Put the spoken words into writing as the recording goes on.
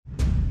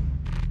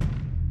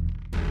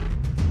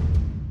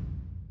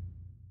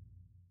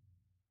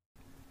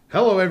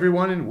Hello,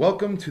 everyone, and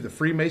welcome to the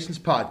Freemasons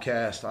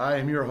Podcast. I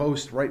am your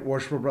host, Right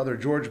Worshipful Brother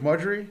George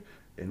Mudgery,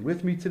 and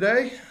with me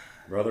today,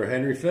 Brother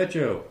Henry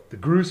Fitcho. the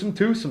gruesome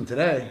twosome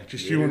today,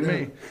 just you and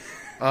me.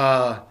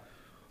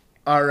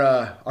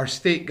 Our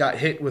state got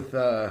hit with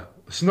a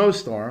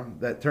snowstorm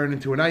that turned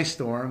into an ice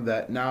storm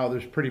that now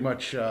there's pretty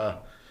much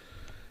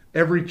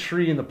every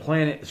tree in the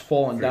planet is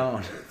falling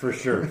down. For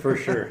sure.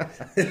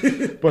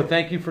 But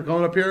thank you for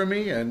coming up here with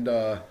me,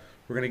 and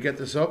we're going to get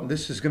this up, and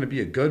this is going to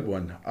be a good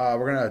one.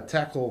 We're going to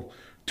tackle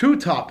two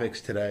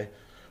topics today.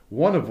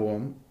 One of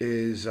them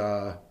is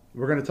we're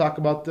going to talk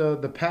about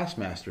the past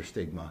master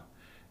stigma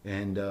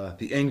and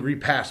the angry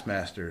past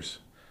masters.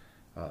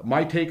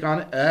 My take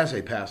on it as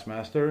a past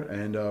master,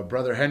 and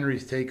Brother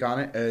Henry's take on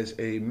it as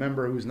a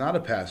member who's not a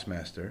past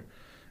master,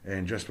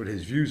 and just what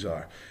his views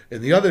are.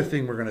 And the other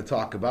thing we're going to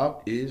talk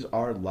about is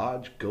our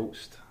lodge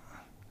ghost.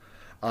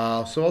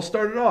 So I'll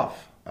start it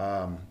off.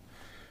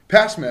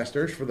 Past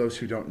masters, for those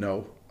who don't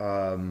know,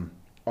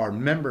 are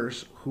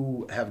members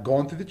who have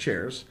gone through the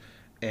chairs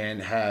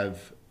and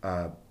have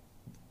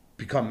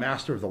become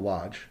master of the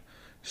lodge,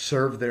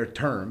 served their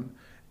term,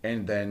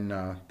 and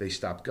then they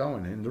stopped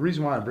going. And the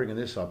reason why I'm bringing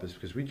this up is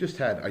because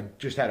I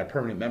just had a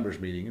permanent members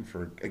meeting. And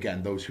for,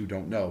 again, those who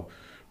don't know,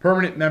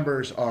 permanent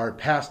members are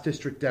past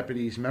district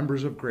deputies,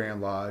 members of Grand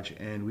Lodge,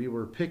 and we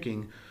were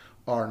picking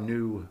our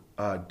new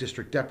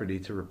district deputy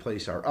to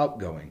replace our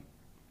outgoing.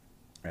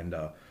 And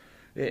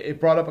it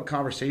brought up a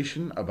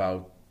conversation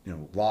about,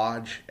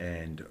 lodge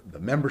and the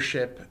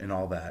membership and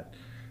all that.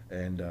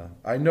 And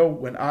I know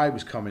when I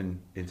was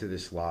coming into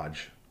this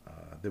lodge,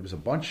 there was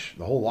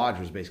the whole lodge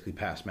was basically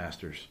past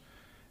masters.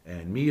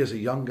 And me as a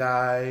young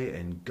guy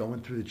and going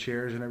through the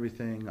chairs and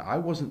everything, I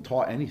wasn't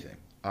taught anything.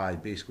 I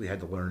basically had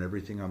to learn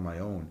everything on my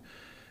own.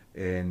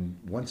 And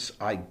once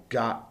I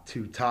got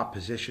to top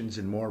positions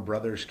and more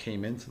brothers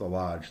came into the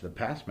lodge, the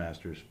past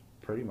masters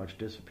pretty much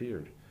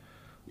disappeared.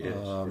 Yes,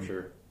 for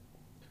sure.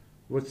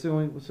 Who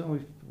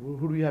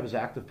do we have as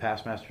active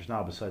past masters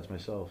now besides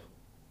myself?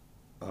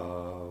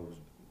 Brother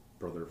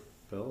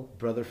Phil.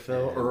 Brother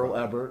Phil, and Earl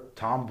Ebert,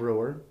 Tom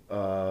Brewer,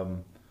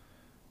 and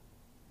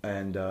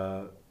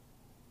Brother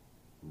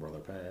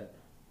Pat.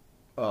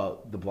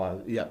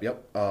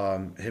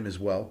 Him as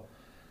well.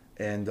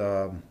 And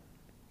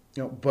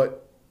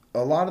but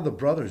a lot of the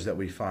brothers that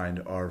we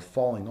find are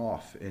falling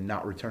off and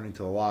not returning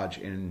to the lodge.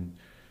 And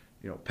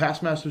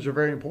past masters are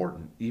very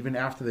important. Even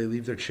after they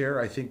leave their chair,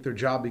 I think their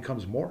job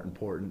becomes more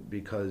important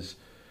because,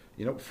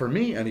 for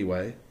me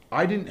anyway,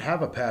 I didn't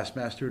have a past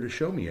master to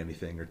show me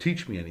anything or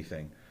teach me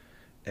anything.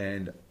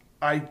 And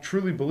I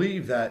truly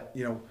believe that,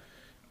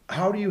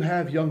 how do you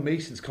have young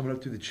Masons coming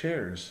up through the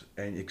chairs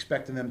and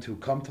expecting them to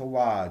come to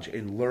lodge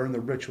and learn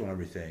the ritual and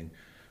everything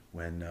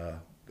when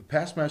the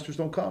past masters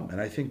don't come? And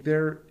I think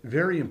they're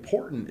very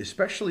important,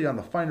 especially on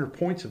the finer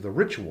points of the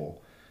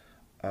ritual.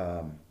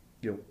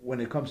 When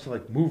it comes to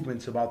like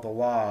movements about the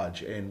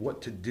lodge and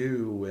what to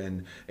do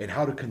and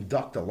how to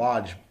conduct a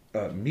lodge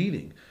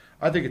meeting,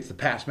 I think it's the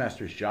past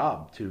master's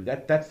job to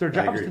that's their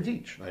job is to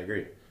teach. I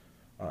agree.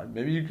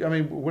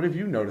 What have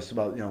you noticed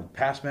about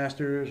past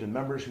masters and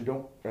members who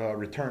don't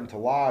return to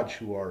lodge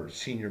who are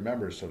senior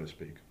members, so to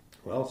speak?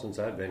 Well, since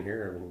I've been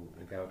here,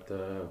 I got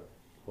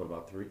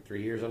about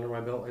 3 years under my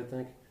belt, I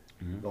think.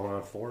 Mm-hmm. Going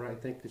on 4, I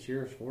think this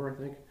year is 4, I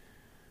think.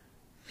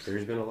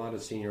 There's been a lot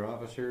of senior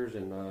officers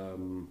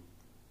and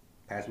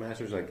past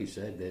masters, like you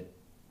said, that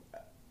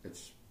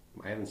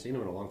I haven't seen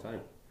them in a long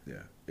time.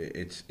 Yeah,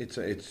 it's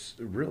a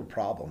real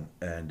problem,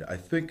 and I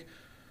think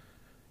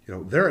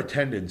their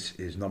attendance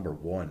is number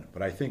one,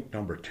 but I think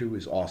number two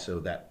is also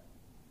that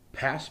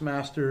past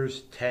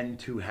masters tend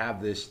to have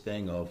this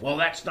thing of, well,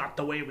 that's not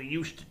the way we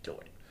used to do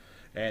it,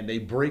 and they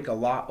break a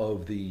lot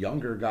of the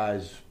younger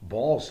guys'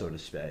 balls, so to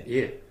speak.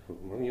 Yeah,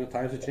 well,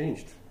 times have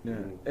changed. Yeah,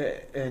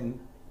 and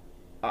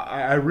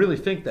I really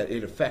think that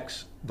it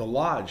affects the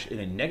lodge in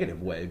a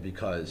negative way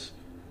because,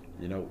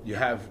 you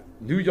have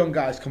new young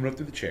guys coming up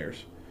through the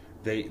chairs.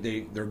 They're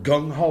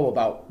gung-ho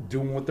about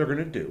doing what they're going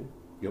to do.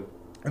 Yep.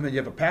 And then you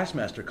have a past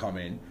master come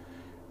in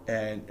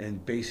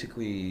and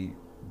basically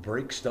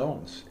break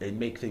stones and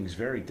make things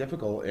very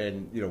difficult.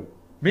 And,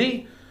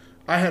 me,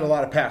 I had a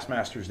lot of past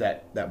masters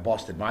that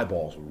busted my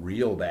balls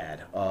real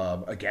bad.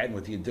 Again,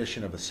 with the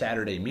addition of a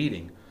Saturday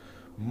meeting,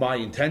 my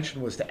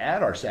intention was to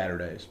add our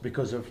Saturdays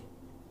because of...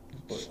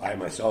 I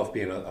myself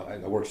I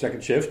work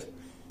second shift,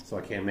 so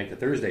I can't make the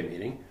Thursday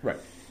meeting. Right.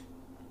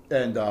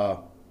 And,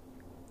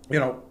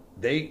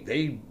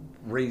 they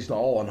raised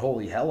all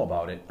unholy hell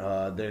about it.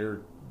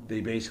 Their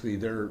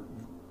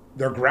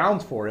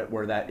grounds for it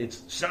were that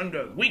it's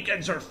Sunday,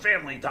 weekends are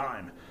family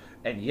time.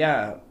 And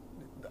yeah,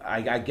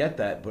 I get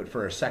that, but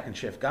for a second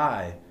shift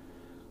guy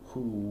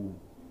who,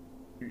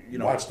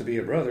 wants to be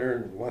a brother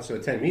and wants to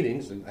attend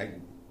meetings, and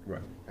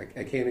right.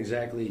 I can't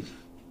exactly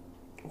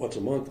once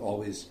a month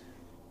always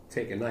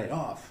take a night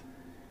off.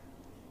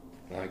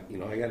 I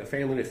got a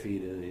family to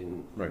feed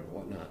and right.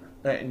 whatnot.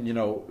 And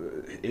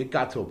it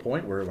got to a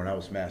point where when I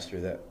was master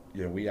that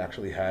we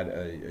actually had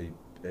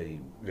a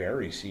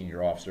very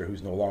senior officer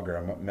who's no longer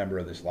a member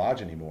of this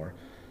lodge anymore,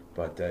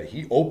 but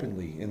he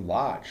openly in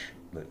lodge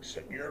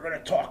said, "You're going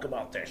to talk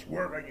about this.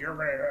 You're going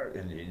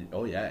to,"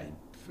 oh yeah,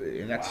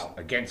 and that's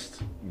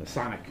against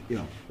Masonic,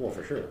 Well,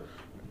 for sure.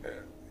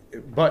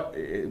 But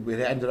it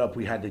ended up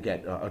we had to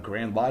get a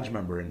Grand Lodge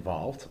member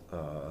involved,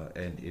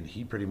 and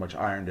he pretty much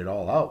ironed it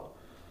all out.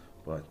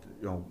 But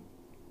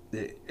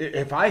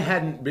if I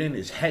hadn't been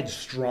as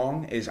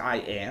headstrong as I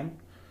am,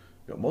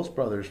 most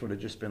brothers would have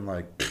just been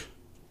like,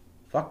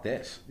 "Fuck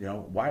this!"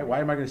 Why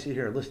am I going to sit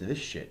here and listen to this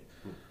shit?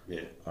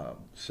 Yeah.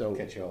 So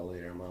catch you all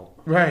later. I'm out.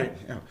 Right.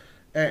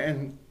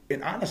 And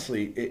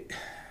honestly,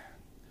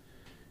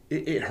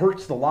 it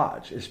hurts the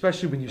lodge,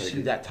 especially when you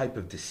see that type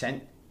of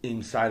dissent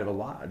inside of a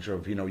lodge.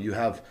 Of you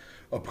have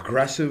a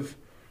progressive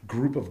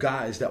group of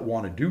guys that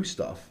want to do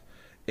stuff,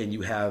 and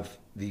you have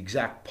the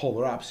exact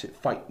polar opposite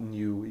fighting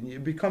you. And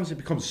it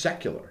becomes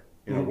secular,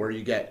 where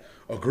you get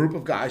a group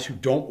of guys who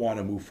don't want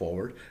to move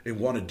forward and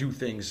want to do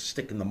things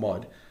stick in the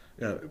mud.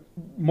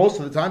 Most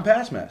of the time,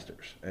 past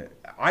masters.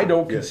 I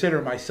don't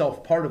consider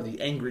myself part of the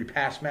angry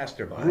past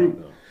master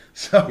group.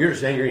 So you're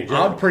just angry in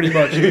general. I'm pretty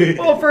much.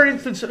 Well, for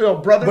instance,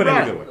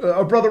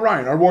 Brother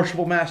Ryan, our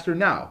worshipful master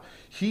now,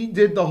 he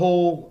did the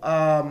whole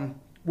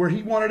where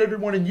he wanted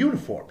everyone in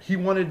uniform. He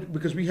wanted,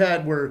 because we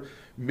had where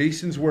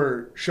Masons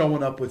were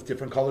showing up with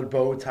different colored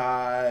bow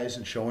ties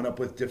and showing up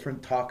with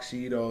different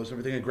tuxedos,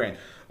 everything.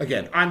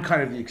 Again, I'm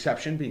kind of the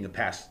exception, being a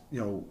past,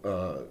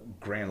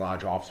 Grand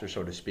Lodge officer,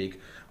 so to speak.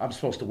 I'm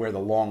supposed to wear the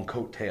long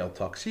coat-tail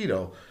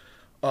tuxedo,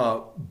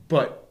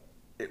 but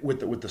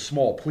with the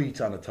small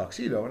pleats on the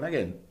tuxedo. And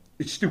again,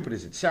 it's stupid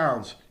as it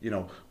sounds,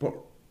 but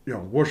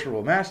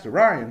worshipful master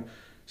Ryan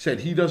said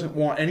he doesn't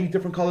want any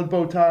different colored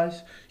bow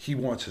ties. He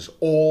wants us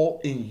all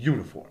in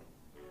uniform.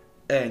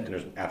 And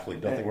there's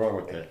absolutely nothing wrong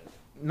with that.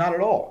 Not at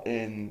all.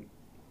 And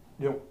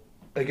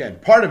again,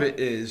 part of it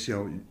is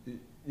you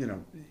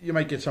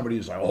might get somebody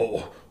who's like,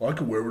 "Oh, well, I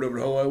can wear whatever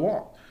the hell I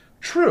want."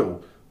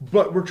 True,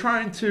 but we're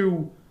trying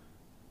to,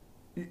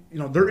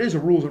 there is a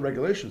rules and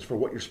regulations for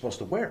what you're supposed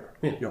to wear,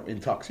 in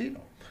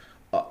tuxedo.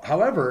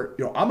 However,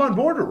 I'm on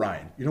board with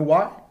Ryan. You know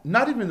why?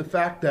 Not even the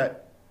fact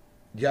that,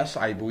 yes,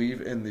 I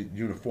believe in the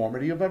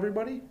uniformity of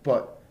everybody,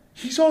 but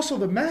he's also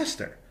the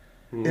master.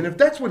 Mm-hmm. And if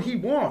that's what he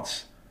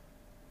wants,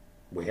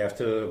 we have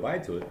to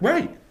abide to it.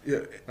 Right.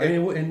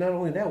 And not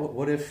only that,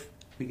 what if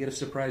we get a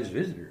surprise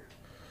visitor?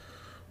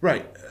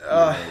 Right.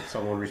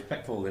 Someone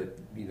respectful that,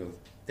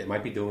 they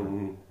might be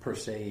doing, per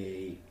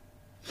se,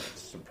 a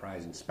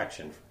surprise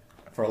inspection,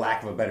 for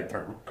lack of a better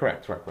term.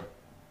 Correct.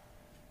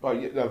 Well,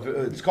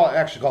 it's called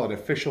an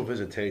official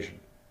visitation.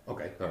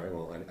 Okay, all right.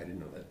 Well, I didn't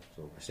know that,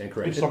 so I stand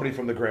corrected. If somebody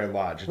from the Grand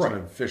Lodge, it's an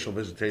official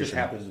visitation. Just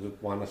happens to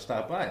want to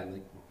stop by.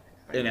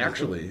 And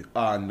actually,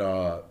 on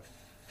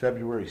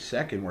February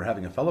 2nd, we're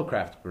having a fellow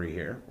craft degree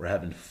here. We're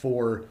having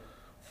four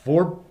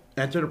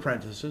entered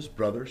apprentices,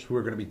 brothers, who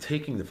are going to be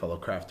taking the fellow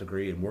craft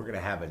degree, and we're going to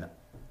have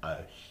a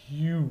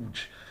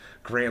huge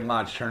Grand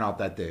Lodge turnout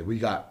that day. We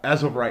got,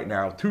 as of right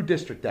now, 2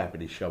 district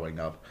deputies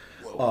showing up,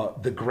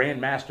 the Grand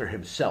Master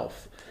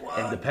himself,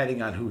 and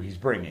depending on who he's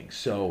bringing.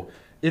 So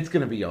it's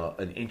going to be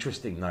an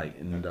interesting night,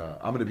 and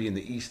I'm going to be in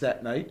the East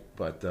that night.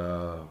 But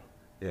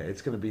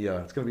it's going to be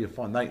a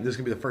fun night. This is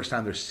going to be the first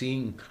time they're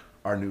seeing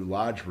our new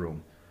lodge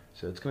room,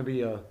 so it's going to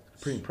be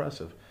pretty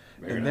impressive.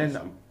 Very and nice.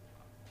 Then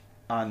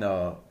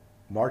on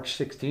March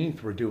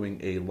 16th, we're doing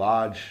a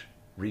lodge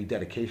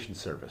rededication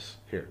service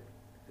here.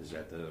 Is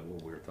that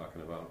what we were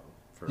talking about?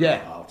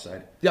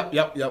 Outside? Yep.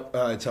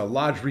 It's a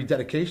lodge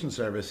rededication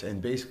service,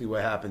 and basically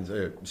what happens,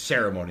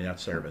 ceremony, not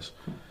service.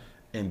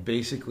 And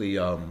basically,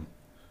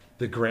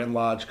 the Grand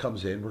Lodge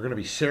comes in. We're going to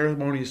be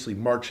ceremoniously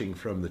marching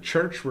from the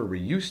church where we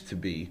used to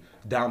be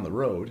down the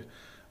road,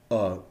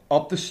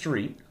 up the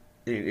street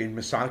in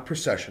Masonic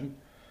procession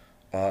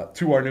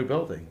to our new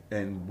building,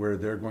 and where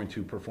they're going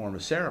to perform a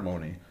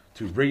ceremony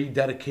to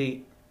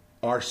rededicate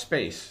our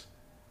space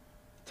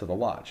to the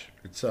lodge.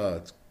 It's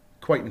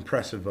quite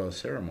impressive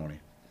ceremony.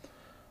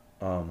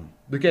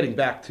 But getting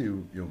back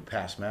to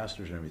past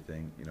masters and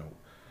everything,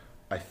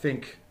 I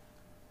think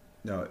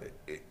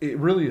it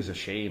really is a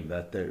shame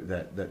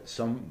that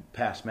some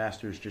past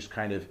masters just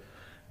kind of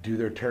do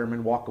their term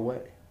and walk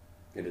away.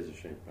 It is a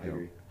shame. I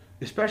agree.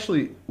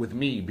 Especially with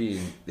me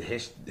being the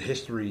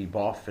history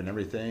buff and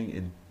everything,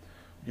 and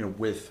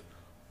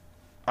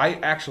I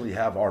actually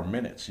have our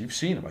minutes. You've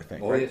seen them, I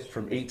think, right? Yes.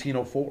 From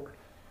 1804.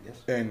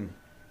 Yes. And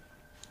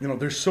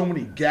there's so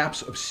many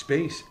gaps of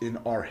space in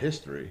our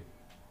history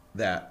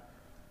that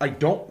I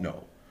don't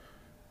know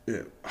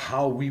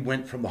how we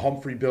went from the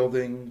Humphrey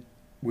Building,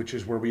 which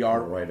is where we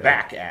are,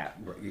 back at.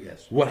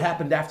 Yes. What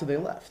happened after they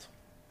left?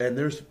 And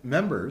there's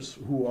members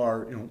who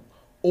are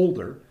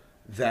older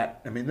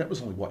that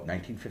was only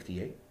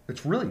 1958.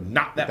 It's really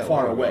not that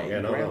far away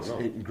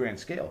in grand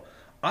scale.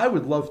 I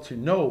would love to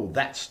know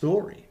that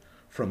story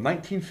from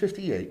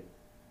 1958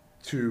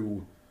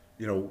 to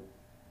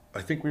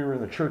I think we were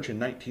in the church in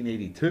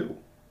 1982.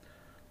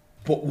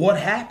 But what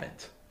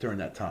happened during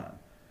that time?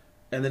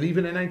 And then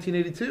even in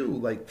 1982,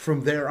 like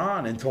from there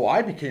on until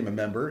I became a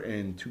member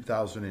in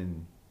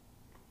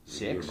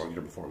 2006. You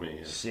were before me.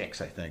 Yeah.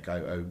 6, I think.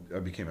 I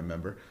became a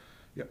member.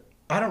 Yeah,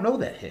 I don't know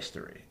that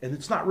history, and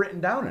it's not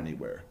written down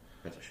anywhere.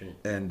 That's a shame.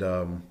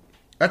 And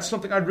that's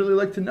something I'd really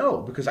like to know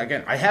because,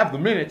 again, I have the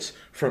minutes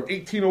from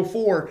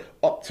 1804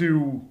 up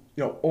to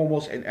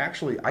almost. And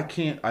actually, I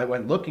can't. I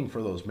went looking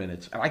for those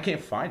minutes, and I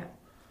can't find them.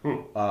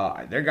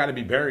 They're got to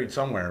be buried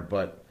somewhere,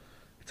 but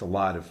it's a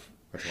lot of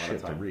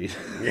shit to read.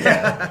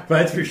 Yeah,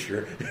 that's for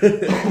sure.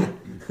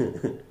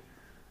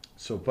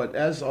 So, but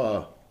as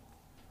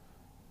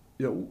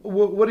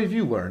what have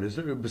you learned? Is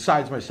there,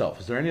 besides myself,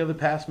 is there any other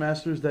past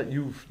masters that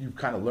you've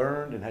kind of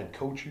learned and had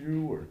coach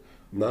you or?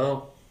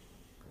 No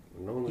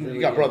one's You really,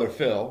 got brother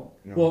Phil.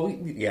 Well,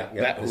 yeah,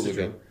 that this is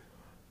hooligan. true.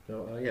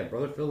 So yeah,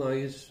 brother Phil. No,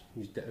 he's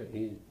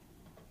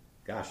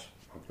gosh,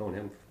 I've known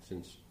him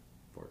since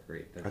 4th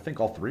grade. I think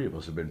all three of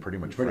us have been pretty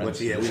much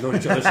friends. Yeah, we've known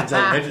each other since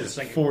elementary,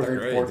 second, Fourth third,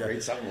 grade, fourth yeah.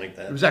 grade, something like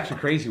that. It was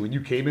actually crazy when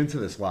you came into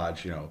this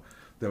lodge. That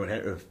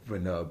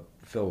when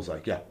Phil was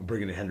like, "Yeah, I'm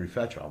bringing in Henry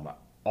Fetcher," I'm like,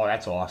 "Oh,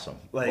 that's awesome!"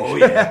 Like, Oh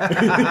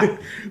yeah,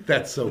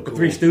 that's so cool. the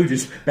Three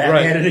Stooges back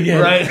Right, at it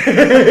again. Right.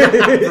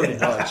 Pretty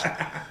much.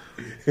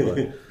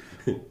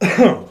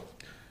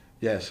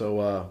 Yeah.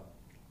 So,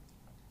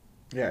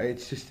 yeah,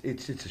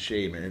 it's a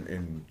shame,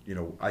 and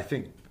I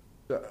think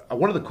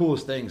one of the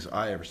coolest things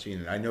I ever seen,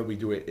 and I know we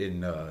do it in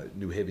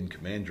New Haven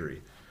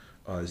Commandery,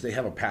 is they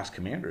have a past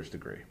commanders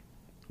degree,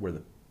 where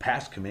the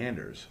past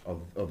commanders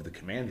of the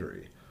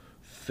commandery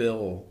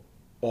fill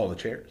all the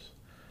chairs.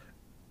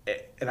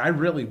 And I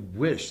really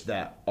wish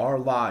that our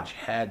lodge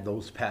had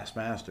those past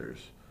masters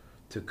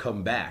to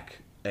come back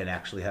and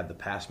actually have the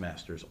past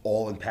masters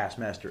all in past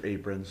master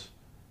aprons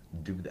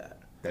do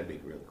that. That'd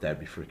be really cool. That'd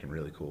be freaking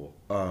really cool.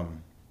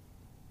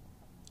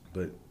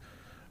 But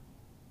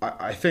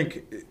I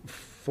think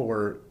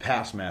for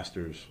past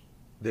masters,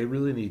 they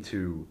really need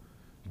to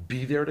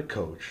be there to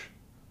coach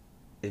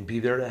and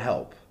be there to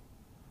help,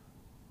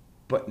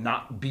 but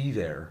not be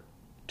there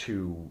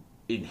to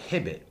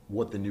inhibit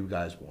what the new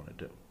guys want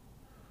to do.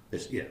 I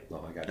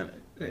got it.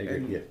 I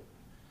agree. Yeah.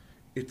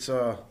 It's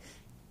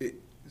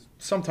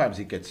sometimes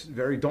it gets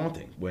very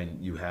daunting when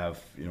you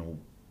have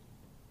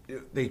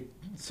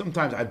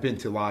sometimes I've been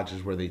to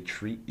lodges where they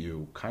treat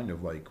you kind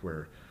of like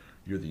where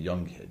you're the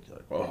young kid. You're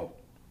like, oh,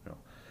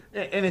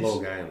 and it's Low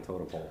guy on the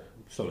totem pole.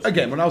 So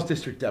again, when I was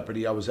district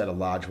deputy, I was at a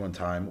lodge one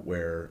time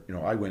where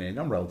I went in.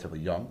 I'm relatively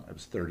young. I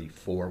was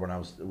 34 when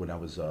I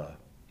was a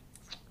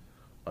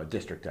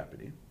district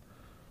deputy,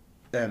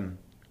 and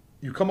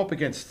you come up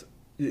against.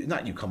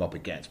 Not you come up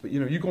against, but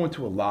you go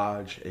into a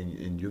lodge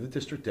and you're the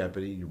district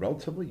deputy, you're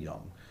relatively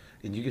young,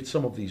 and you get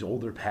some of these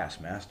older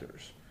past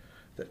masters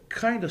that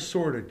kind of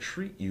sort of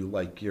treat you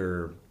like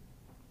you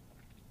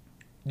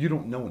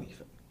don't know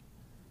anything.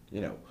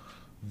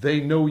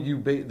 They know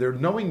you. They're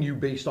knowing you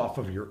based off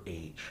of your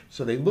age,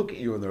 so they look at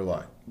you and they're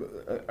like,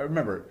 I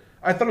remember,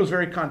 I thought it was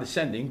very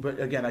condescending, but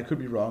again, I could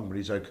be wrong. But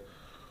he's like,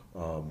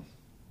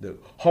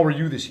 "How are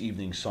you this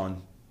evening,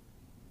 son?"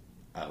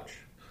 Ouch.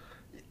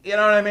 You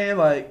know what I mean?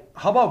 Like,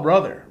 how about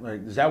brother?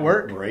 Like, does that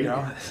work? Right.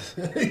 Or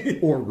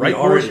right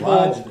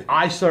worshipful,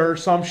 I sir,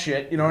 some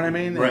shit. You know what I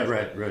mean?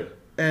 Right.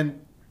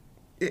 And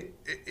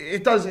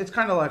it does. It's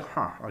kind of like,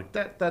 like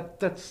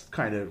that's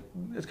kind of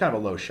a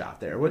low shot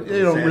there. What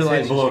you don't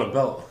realize below the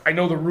belt. I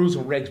know the rules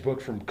and regs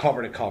book from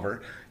cover to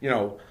cover. I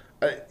know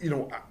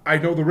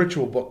the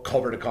ritual book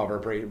cover to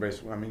cover. I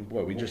mean,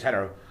 we just had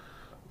our.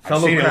 I've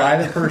seen it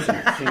live in person.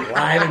 For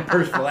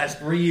the last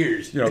 3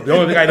 years. The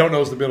only thing I don't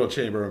know is the middle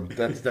chamber.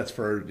 That's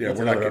for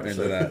we're not getting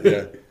into that.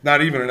 Yeah,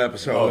 not even an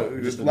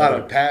episode. There's a lot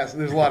of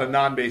There's a lot of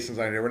non-basins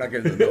on here. We're not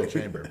getting into the middle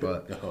chamber,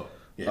 but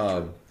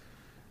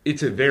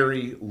it's a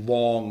very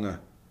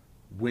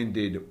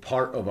long-winded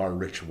part of our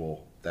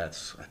ritual. I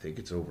think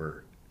it's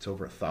over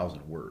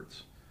 1,000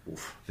 words.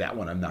 Oof. That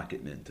one I'm not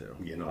getting into.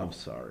 I'm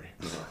sorry.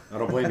 No, I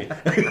don't blame you.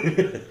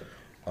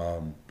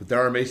 But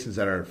there are Masons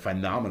that are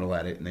phenomenal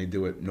at it, and they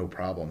do it no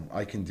problem.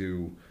 I can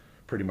do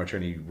pretty much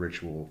any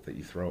ritual that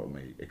you throw at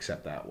me,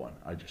 except that one.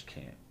 I just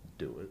can't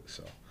do it.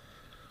 So,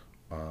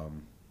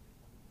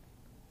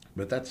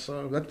 but that's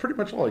pretty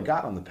much all I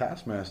got on the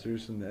past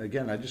masters. And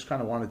again, I just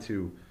kind of wanted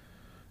to,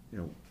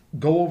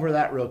 go over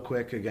that real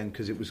quick again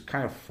because it was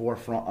kind of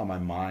forefront on my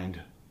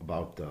mind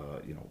about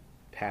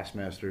past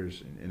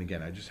masters. And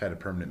again, I just had a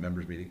permanent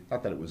members meeting.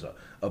 Not that it was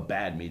a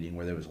bad meeting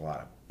where there was a lot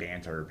of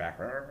banter back,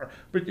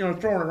 but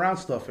throwing around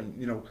stuff.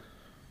 And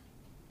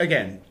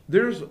again,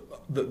 there's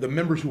the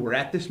members who were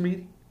at this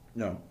meeting.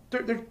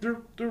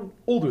 They're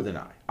older than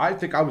I. I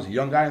think I was a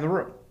young guy in the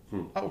room.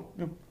 I was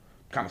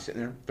kind of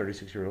sitting there,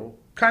 36-year-old,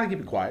 kind of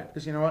keeping quiet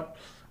because you know what,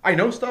 I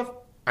know stuff.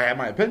 I have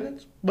my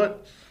opinions,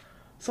 but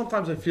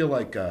sometimes I feel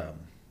like you're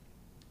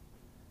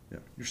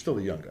still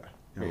a young guy.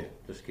 Yeah,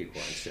 just keep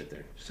quiet, sit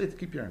there.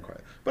 Keep your own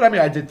quiet. But I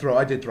mean, I did throw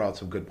out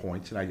some good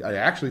points, and I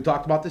actually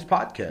talked about this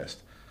podcast.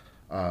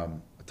 I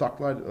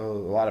talked a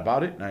lot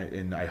about it,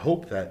 and I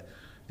hope that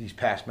these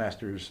past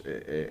masters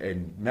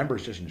and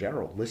members just in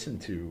general listen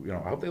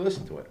to. I hope they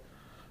listen to it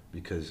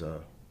because.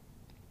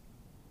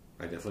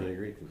 I definitely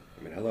agree.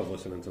 I mean, I love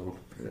listening to them.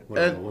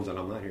 One of the ones that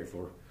I'm not here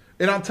for.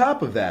 And on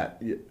top of that,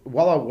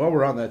 while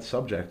we're on that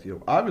subject,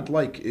 I would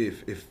like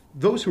if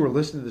those who are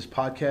listening to this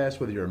podcast,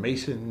 whether you're a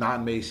Mason,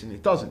 non-Mason,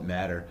 it doesn't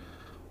matter.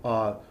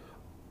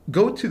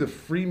 Go to the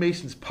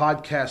Freemasons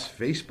Podcast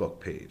Facebook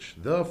page,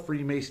 the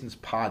Freemasons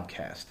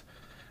Podcast,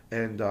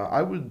 and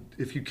I would,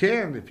 if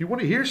you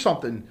want to hear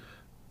something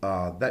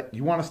that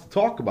you want us to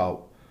talk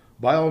about,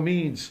 by all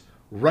means,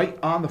 right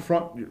on the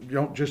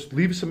front, just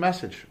leave us a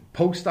message,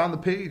 post on the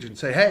page, and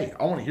say, hey,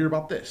 I want to hear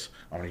about this,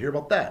 I want to hear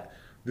about that.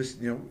 This,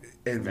 and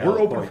we're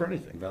open for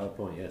anything. Valid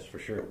point, yes, for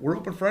sure. We're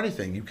open for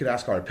anything. You could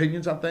ask our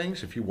opinions on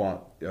things if you want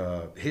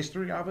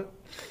history of it.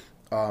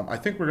 I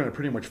think we're going to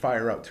pretty much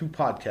fire out 2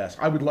 podcasts.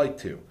 I would like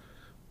to.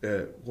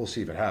 We'll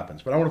see if it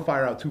happens. But I want to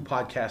fire out 2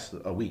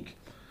 podcasts a week.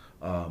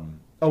 I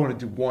want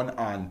to do one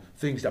on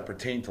things that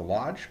pertain to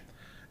Lodge.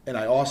 And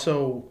I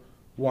also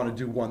want to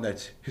do one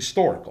that's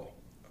historical.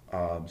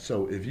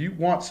 So if you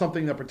want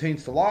something that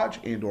pertains to Lodge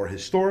and or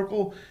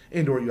historical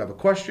and or you have a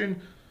question,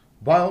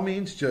 by all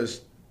means,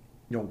 just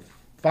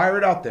fire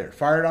it out there.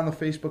 Fire it on the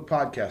Facebook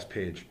podcast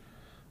page.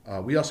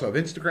 We also have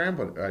Instagram,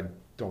 but I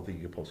don't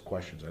think you can post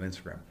questions on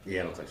Instagram.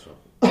 Yeah, I don't think so.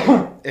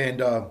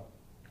 And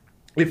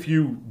if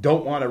you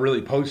don't want to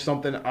really post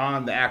something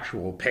on the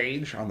actual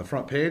page, on the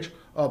front page,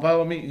 by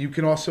all means, you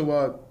can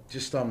also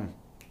just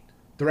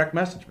direct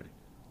message me.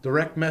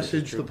 Direct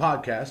message the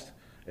podcast,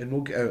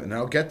 and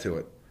I'll get to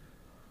it.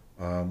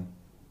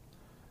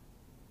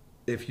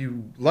 If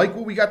you like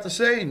what we got to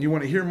say and you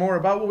want to hear more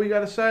about what we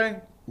got to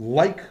say,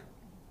 like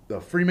the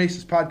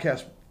Freemasons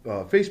Podcast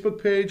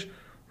Facebook page,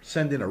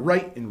 send in a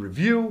rate and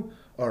review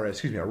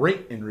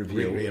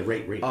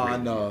Rate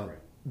on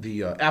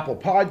the Apple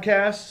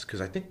Podcasts,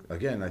 because I think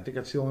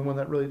that's the only one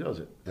that really does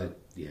it.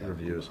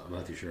 Reviews. I'm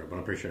not too sure, but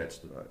I'm pretty sure that's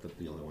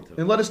the only one too.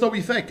 And let us know what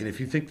you think. And if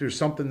you think there's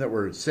something that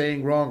we're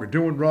saying wrong or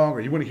doing wrong,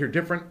 or you want to hear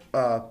different,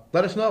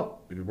 let us know.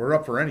 We're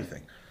up for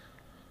anything.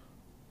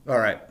 All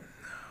right,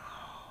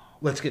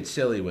 let's get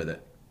silly with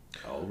it.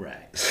 All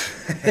right.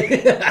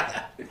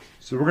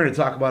 So we're going to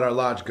talk about our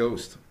Lodge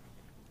Ghost.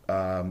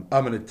 I'm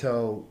going to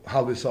tell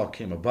how this all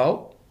came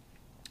about,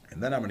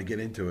 and then I'm going to get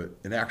into it.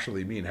 And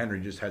actually, me and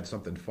Henry just had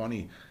something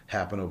funny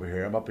happen over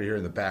here. I'm up here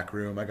in the back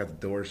room. I got the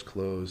doors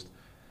closed,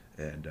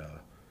 and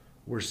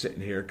we're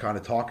sitting here kind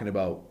of talking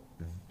about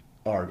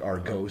our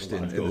ghost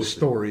and the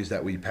stories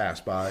that we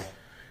passed by.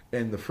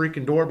 And the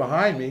freaking door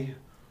behind me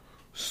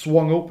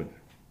swung open.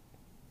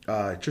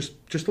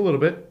 Just a little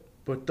bit,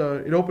 but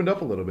it opened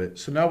up a little bit.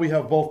 So now we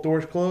have both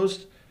doors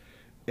closed.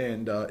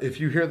 And if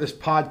you hear this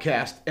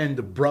podcast end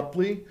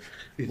abruptly,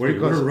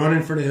 we're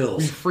running for the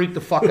hills. We freaked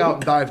the fuck out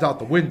and dived out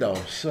the window.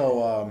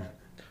 So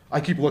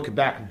I keep looking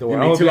back at the door.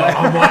 Me too.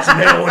 I'm watching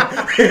that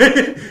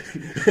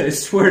one. I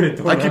swear to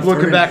God. I keep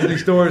looking back at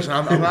these doors, and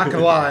I'm not going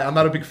to lie. I'm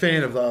not a big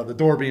fan of the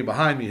door being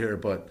behind me here.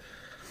 But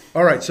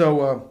all right,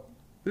 so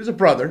there's a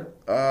brother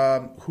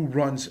who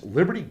runs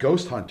Liberty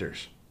Ghost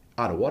Hunters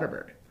out of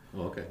Waterbury.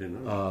 Oh, okay.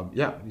 Didn't know.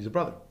 Yeah, he's a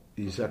brother.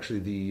 He's actually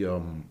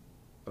the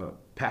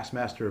past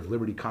master of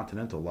Liberty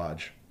Continental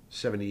Lodge,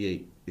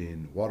 78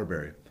 in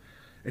Waterbury.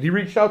 And he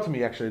reached out to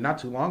me actually not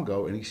too long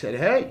ago, and he said,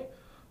 hey,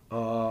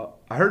 I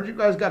heard you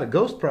guys got a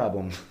ghost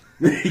problem.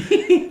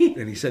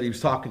 And he said he was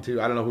talking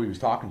to, I don't know who he was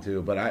talking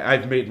to, but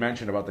I've made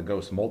mention about the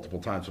ghost multiple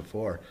times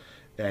before.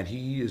 And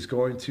he is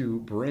going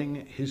to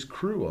bring his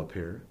crew up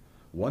here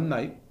one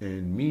night,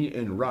 and me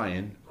and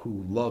Ryan,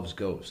 who loves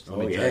ghosts.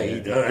 Oh, yeah, he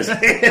does.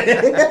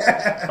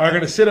 are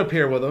going to sit up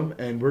here with him,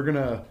 and we're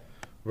gonna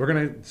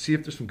see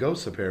if there's some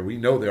ghosts up here. We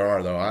know there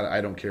are, though. I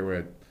don't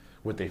care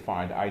what they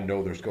find. I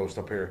know there's ghosts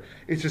up here.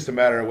 It's just a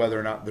matter of whether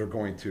or not they're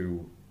going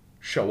to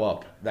show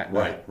up that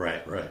night.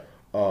 Right.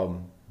 But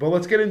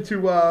let's get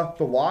into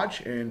the lodge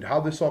and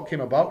how this all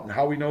came about and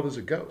how we know there's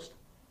a ghost.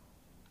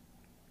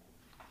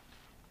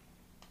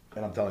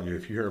 And I'm telling you,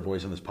 if you hear a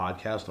voice on this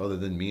podcast other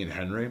than me and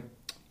Henry,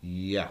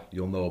 yeah,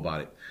 you'll know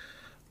about it.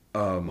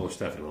 Most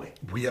definitely.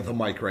 We have the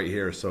mic right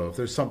here, so if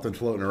there's something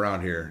floating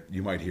around here,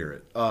 you might hear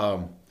it.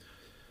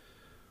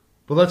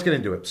 But let's get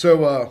into it.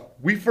 So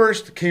we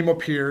first came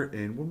up here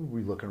in, when were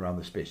we looking around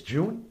this space?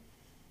 June?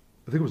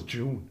 I think it was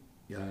June.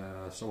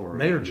 Somewhere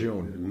May or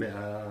June.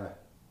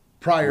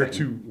 Prior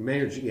to May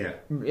or June, yeah.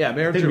 Yeah,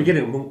 May or June.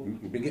 Beginning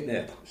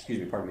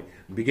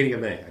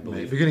of May, I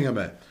believe. Beginning of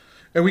May.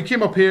 And we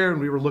came up here and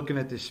we were looking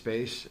at this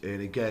space,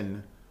 and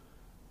again,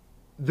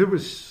 there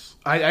was,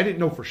 I didn't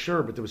know for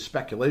sure, but there was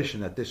speculation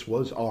that this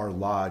was our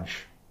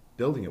lodge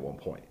building at one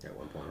point. At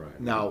one point,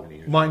 right. Now,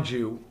 mind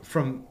you,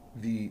 from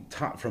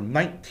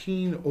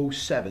 1907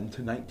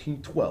 to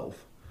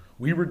 1912,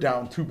 we were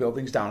down 2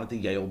 buildings down at the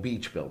Yale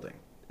Beach building.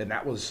 And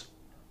that was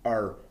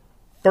our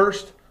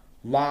first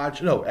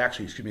lodge. No,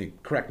 actually, excuse me,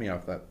 correct me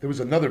off that. There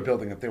was another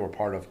building that they were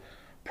part of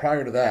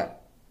prior to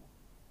that,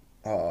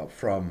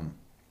 from,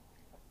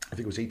 I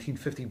think it was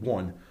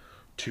 1851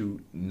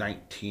 to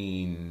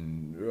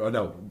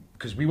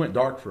because we went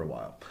dark for a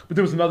while. But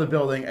there was another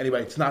building.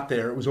 Anyway, it's not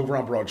there. It was over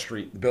on Broad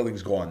Street. The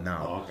building's gone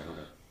now. Oh, okay.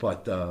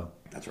 But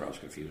that's where I was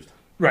confused.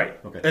 Right.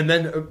 Okay. And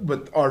then,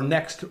 but our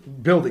next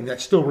building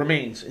that still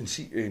remains in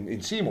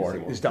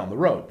Seymour is down the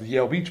road, the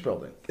Yale Beach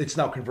building. It's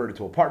now converted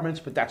to apartments,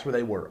 but that's where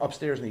they were,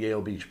 upstairs in the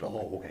Yale Beach building.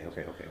 Oh,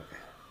 okay.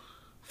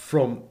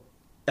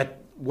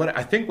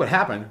 What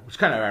happened was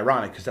kind of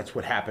ironic because that's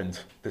what happened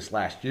this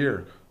last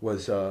year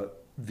was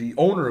the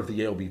owner of the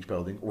Yale Beach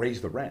building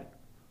raised the rent.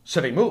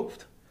 So they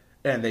moved.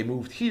 And they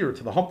moved here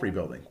to the Humphrey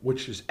building,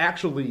 which is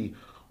actually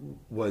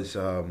was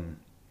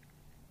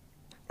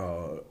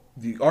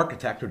the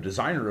architect or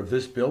designer of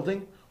this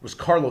building was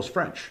Carlos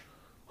French,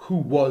 who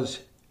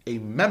was a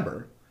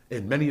member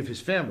in many of his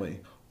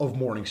family of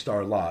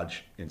Morningstar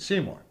Lodge in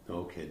Seymour.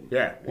 No kidding.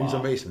 Yeah, he's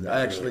a Mason.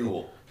 That's really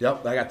cool.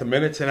 Yep, I got the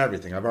minutes and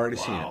everything. I've already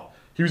seen it.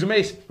 He was a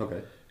Mason.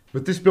 Okay.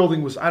 But this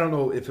building was, I don't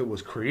know if it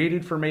was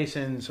created for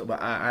Masons, but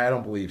I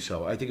don't believe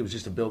so. I think it was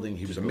just a building.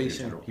 He was a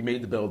Mason. He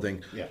made the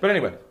building. Yeah. But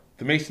anyway,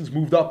 the Masons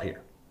moved up here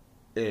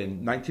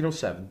in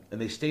 1907, and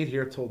they stayed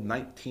here till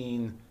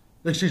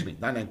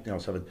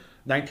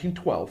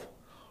 1912,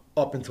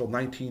 up until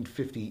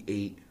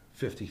 1958,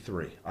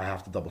 53. I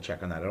have to double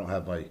check on that. I don't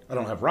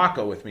have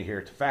Rocco with me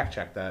here to fact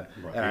check that,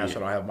 Right. and I also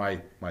don't have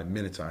my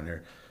minutes on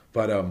here.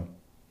 But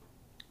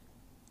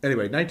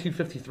anyway,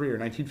 1953 or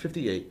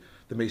 1958,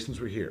 the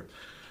Masons were here.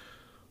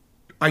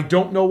 I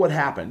don't know what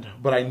happened,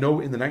 but I know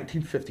in the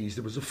 1950s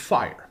there was a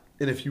fire.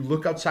 And if you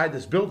look outside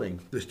this building,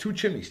 there's two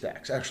chimney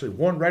stacks. Actually,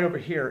 one right over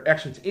here.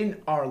 Actually, it's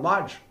in our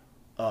lodge.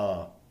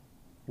 One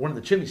of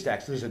the chimney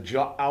stacks. There's a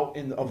jut out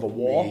of the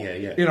wall.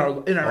 Yeah. In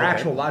our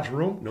actual lodge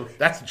room. No,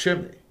 that's the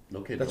chimney.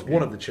 No kidding. That's Okay.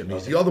 one of the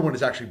chimneys. Okay. The other one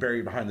is actually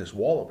buried behind this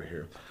wall over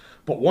here.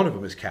 But one of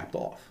them is capped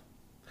off.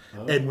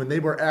 Oh. And when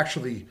they were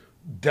actually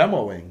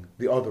demoing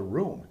the other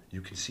room, you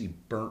can see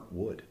burnt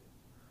wood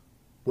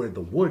where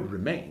the wood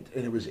remained,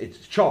 and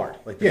it's charred,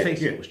 like the face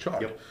of it was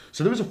charred. Yep.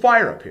 So there was a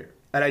fire up here,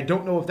 and I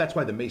don't know if that's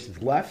why the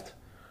Masons left,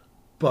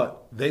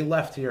 but they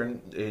left here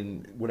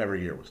in whatever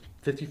year it was,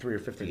 53 or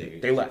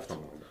 58. They left.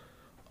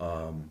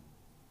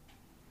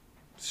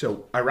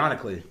 So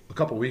ironically, a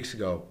couple weeks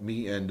ago,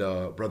 me and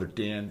brother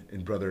Dan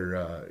and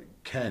brother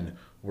Ken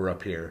were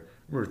up here.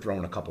 We were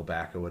throwing a couple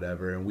back or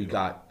whatever, and we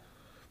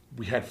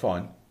had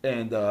fun,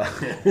 and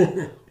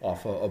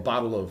off a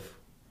bottle of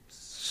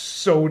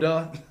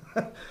soda.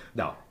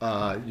 No,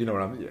 you know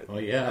what I'm. Oh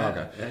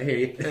yeah. Okay. I hear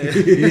you.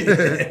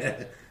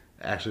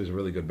 Actually, it was a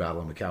really good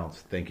battle of McAllen's.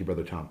 Thank you,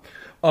 brother Tom.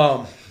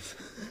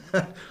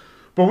 But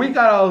we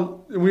got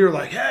out. And we were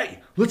like, "Hey,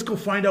 let's go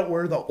find out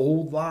where the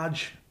old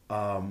lodge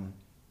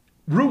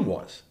room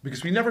was,"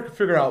 because we never could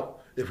figure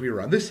out if we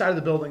were on this side of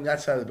the building, that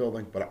side of the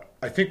building. But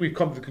I think we've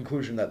come to the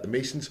conclusion that the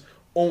Masons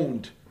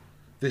owned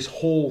this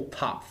whole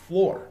top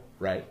floor,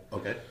 right?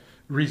 Okay.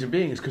 Reason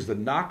being is because the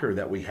knocker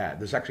that we had,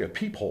 there's actually a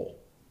peephole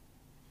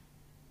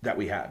that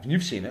we have. And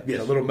you've seen it.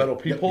 Yes. A little metal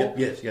peephole.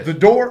 Yes. The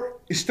door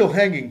is still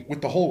hanging with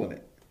the hole in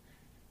it.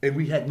 And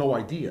we had no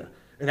idea.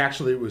 And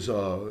actually it was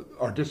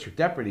our district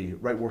deputy,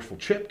 Right Worshipful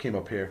Chip, came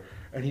up here.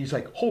 And he's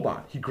like, hold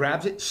on. He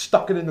grabs it,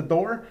 stuck it in the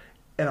door.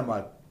 And I'm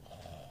like,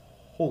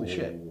 holy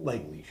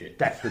shit.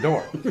 That's the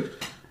door.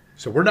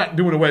 So we're not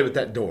doing away with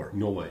that door.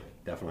 No way.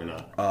 Definitely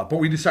not. But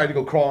we decided to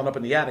go crawling up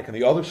in the attic on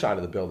the other side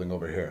of the building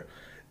over here.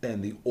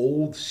 And the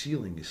old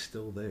ceiling is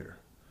still there.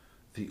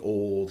 The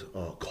old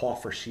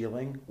coffer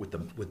ceiling with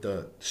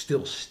the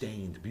still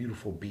stained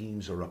beautiful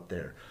beams are up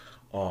there.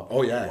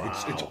 Oh yeah,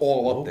 Wow. it's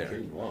all up Okay.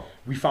 there. Wow.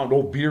 We found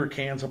old beer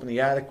cans up in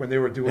the attic when they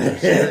were doing their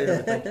ceiling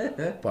and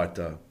everything. But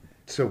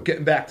so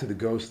getting back to the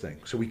ghost thing,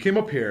 so we came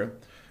up here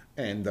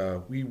and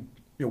we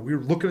were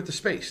looking at the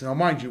space. Now,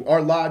 mind you,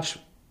 our lodge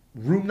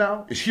room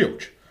now is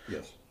huge.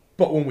 Yes.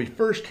 But when we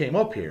first came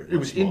up here, it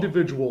was small.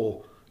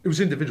 individual. It was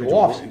individual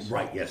offices.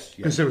 Right. Yes.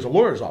 Because there was a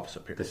lawyer's office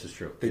up here. This is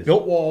true. They Yes.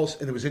 built walls,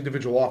 and there was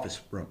individual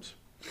office rooms.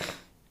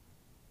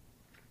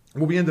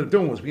 What we ended up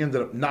doing was we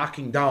ended up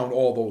knocking down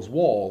all those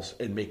walls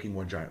and making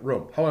one giant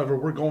room. However,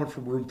 we're going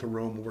from room to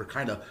room, and we're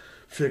kind of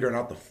figuring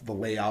out the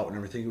layout and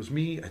everything. It was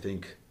me, I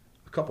think,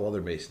 a couple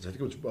other Masons. I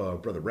think it was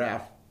Brother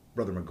Raff,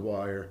 Brother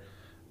McGuire,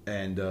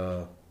 and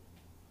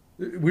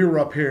we were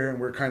up here, and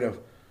we're kind of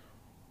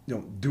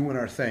doing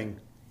our thing,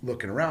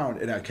 looking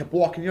around, and I kept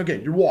walking.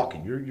 Again, you're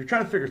walking. You're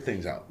trying to figure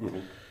things out.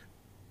 Mm-hmm.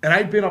 And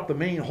I'd been up the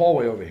main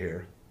hallway over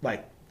here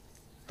like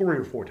 3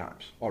 or 4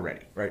 times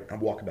already, right? I'm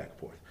walking back and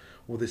forth.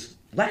 Well, this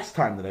last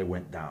time that I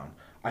went down,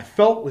 I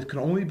felt it could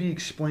only be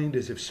explained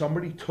as if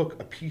somebody took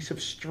a piece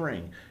of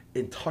string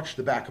and touched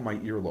the back of my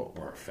earlobe.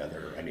 Or a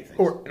feather or anything.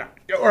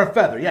 Or a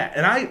feather, yeah.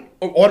 And I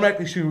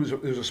automatically assumed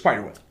it was a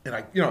spider web.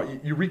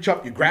 And you reach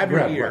up, you grab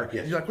your ear, right,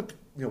 yes. and you're like, what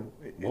the,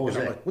 What was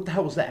and I'm that? like, what the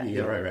hell was that?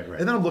 Yeah, right.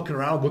 And then I'm looking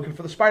around, looking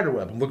for the spider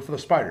web. I'm looking for the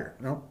spider.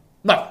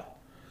 Nothing.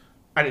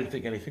 I didn't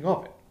think anything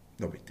of it.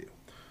 No big deal.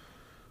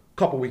 A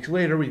couple weeks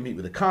later, we meet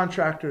with a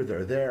contractor.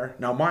 They're there.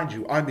 Now, mind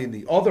you, I'm in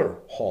the other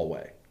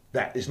hallway.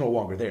 That is no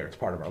longer there. It's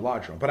part of our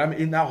lodge room. But I'm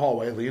in that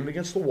hallway, leaning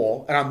against the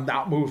wall, and I'm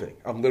not moving.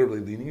 I'm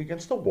literally leaning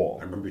against the wall.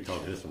 I remember you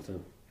telling me this one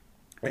too.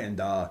 And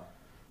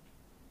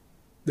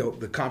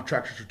the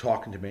contractors were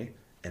talking to me,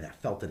 and I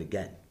felt it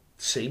again.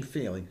 Same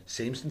feeling,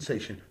 same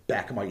sensation,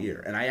 back of my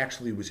ear. And I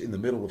actually was in the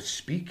middle of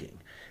speaking,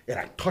 and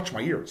I touched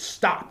my ear. It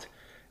stopped.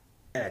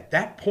 At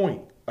that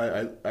point,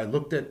 I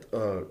looked at,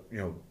 I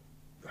don't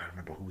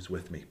remember who was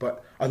with me,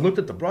 but I looked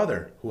at the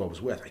brother who I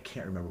was with. I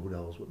can't remember who the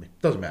hell was with me.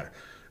 Doesn't matter.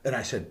 And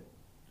I said,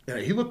 and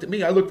he looked at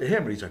me, I looked at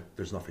him, and he's like,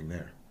 there's nothing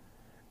there.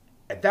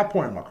 At that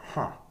point, I'm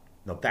like,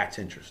 no, that's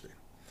interesting.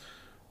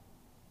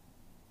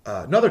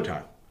 Another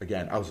time,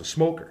 again, I was a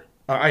smoker.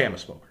 I am a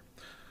smoker.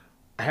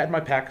 I had my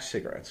pack of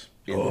cigarettes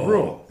in the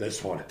room.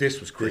 This one. This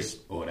was creepy.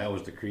 That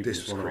was the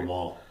creepiest one of them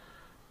all.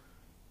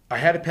 I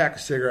had a pack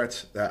of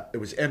cigarettes. It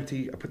was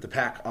empty. I put the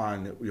pack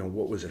on,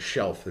 what was a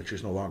shelf that's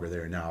just no longer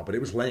there now, but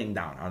it was laying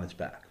down on its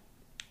back.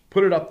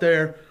 Put it up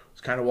there.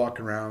 Was kind of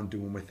walking around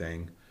doing my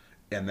thing,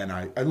 and then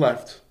I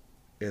left.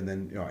 And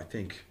then I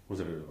think was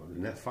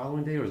it that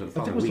following day or was it? I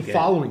think it was the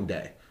following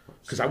day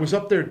because I was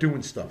up there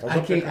doing stuff. I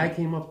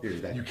came up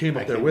there. You came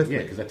up there with me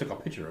because I took a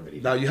picture of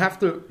it. Now you have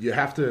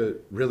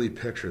to really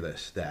picture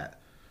this. That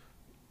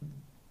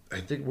I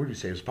think what did you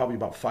say? It was probably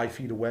about 5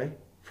 feet away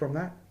from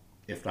that,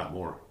 if not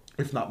more.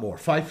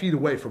 5 feet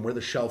away from where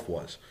the shelf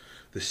was.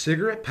 The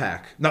cigarette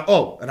pack.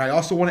 Now, and I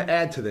also want to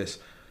add to this.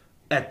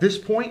 At this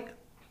point,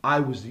 I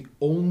was the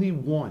only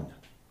one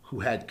who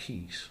had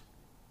keys.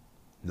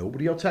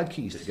 Nobody else had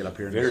keys to get up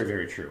here. Very,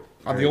 very true.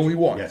 I'm the only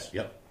one. Yes.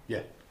 Yep.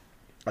 Yeah.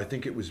 I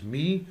think it was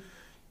me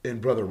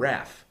and Brother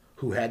Raff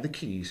who had the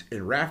keys,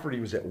 and Rafferty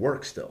was at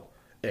work still.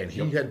 And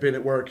he had been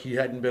at work. He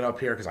hadn't been up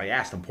here because I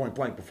asked him point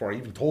blank before I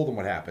even told him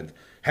what happened.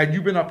 Had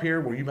you been up here?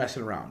 Were you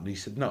messing around? And he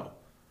said no.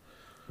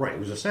 Right. It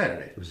was a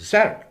Saturday. It was a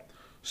Saturday.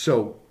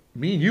 So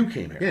me and you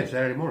came here. Yeah,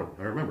 Saturday morning.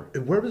 I remember.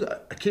 And where was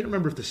I can't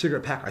remember if the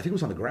cigarette pack, I think it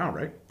was on the ground,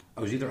 right?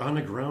 I was either on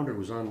the ground or it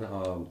was on,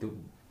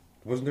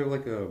 wasn't there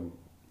like a...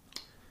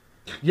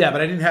 Yeah,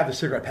 but I didn't have the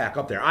cigarette pack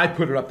up there. I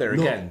put it up there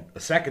again a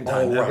second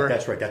time. Oh, right.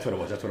 That's right. That's what it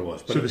was.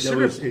 But so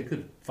it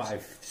could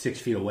 5-6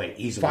 feet away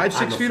easily.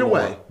 5-6 feet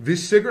away.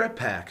 This cigarette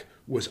pack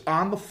was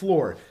on the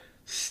floor,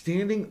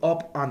 standing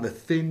up on the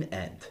thin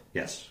end.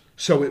 Yes.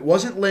 So it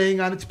wasn't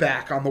laying on its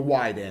back on the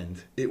wide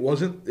end. It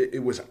wasn't.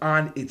 It was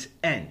on its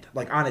end,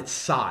 like on its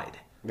side.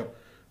 Yep.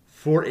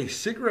 For a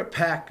cigarette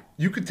pack,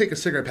 you could take a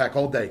cigarette pack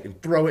all day and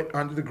throw it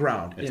onto the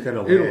ground. It's going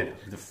to land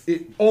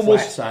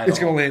flat side. It's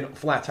going to land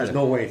flat side. There's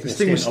no way. This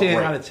thing was standing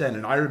on its end,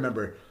 and I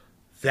remember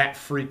that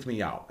freaked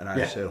me out. And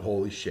I said,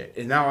 "Holy shit!"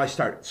 And now I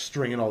start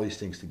stringing all these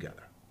things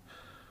together.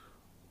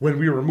 When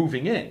we were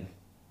moving in,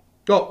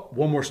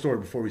 one more story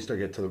before we start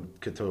get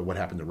to what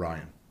happened to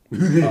Ryan.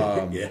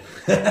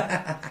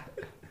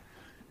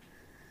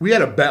 We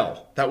had a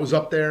bell that was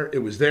up there.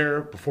 It was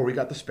there before we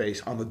got the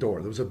space on the door.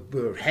 There was a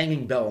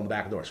hanging bell on the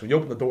back door. So when you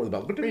open the door, the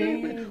bell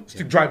used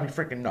to drive me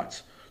freaking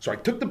nuts. So I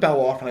took the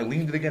bell off and I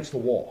leaned it against the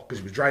wall because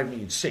it was driving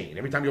me insane.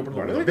 Every time you open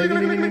the door,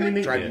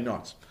 it drive me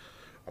nuts.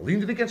 I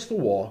leaned it against the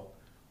wall.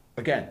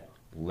 Again,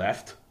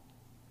 left.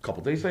 A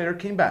couple days later,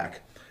 came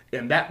back.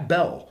 And that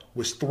bell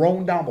was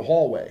thrown down the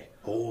hallway.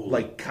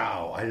 Holy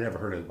cow. I never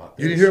heard about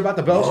this. You didn't hear about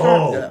the bell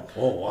story? Yeah.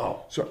 Oh,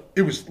 wow. So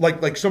it was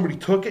like somebody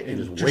took it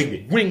and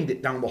just winged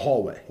it down the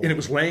hallway. And it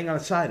was laying on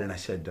its side. And I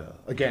said,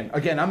 again,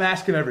 I'm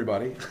asking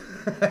everybody.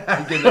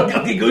 I'm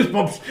getting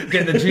goosebumps.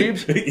 Getting the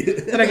jeeps.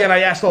 And again,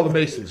 I asked all the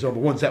Masons, the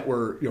ones that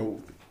were,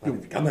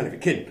 I'm not even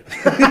kidding.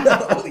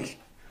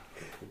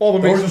 All the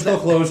Doors Masons are still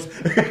closed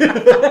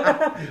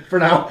for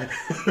now.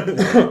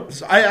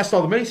 So I asked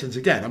all the Masons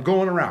again. I'm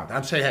going around.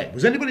 I'm saying, hey,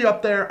 was anybody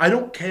up there? I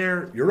don't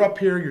care. You're up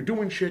here. You're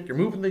doing shit. You're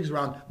moving things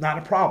around. Not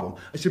a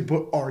problem. I said,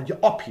 but are you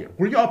up here?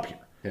 Were you up here?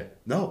 Yeah.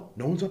 No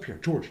one's up here.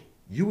 George,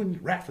 you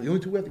and Raph are the only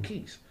two who have the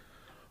keys.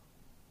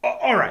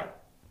 All right.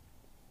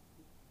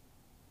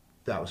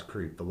 That was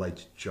creep. The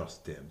lights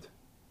just dimmed.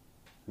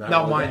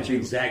 Now, mind you,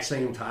 the exact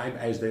same time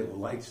as the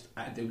lights.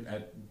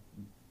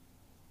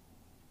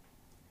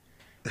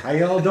 How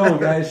y'all doing,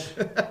 guys?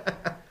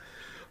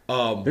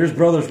 There's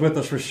brothers with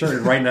us for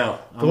certain right now.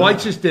 The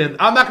lights just dimmed.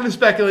 I'm not going to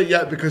speculate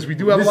yet because we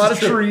do have a lot of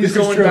trees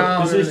going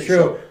down. This is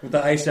true. With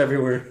the ice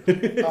everywhere.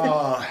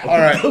 All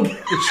right.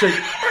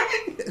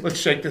 Let's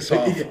shake this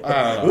off.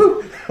 I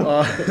don't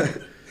know.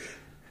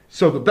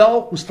 So the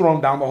bell was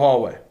thrown down the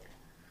hallway.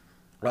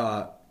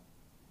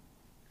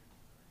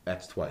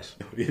 That's twice.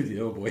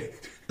 Oh, boy.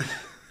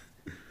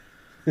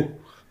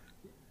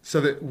 So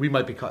that we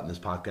might be cutting this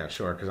podcast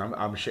short because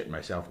I'm shitting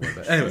myself a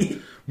little bit. Anyway,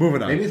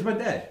 moving on. Maybe it's my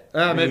dad.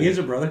 Maybe he's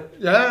a brother.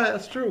 Yeah,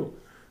 that's true.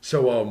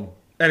 So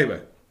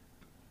anyway,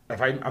 I'm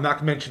not going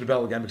to mention the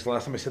bell again because the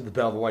last time I said the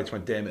bell, the lights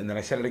went dim, and then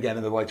I said it again,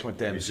 and the lights went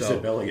dim. You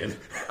said bell again.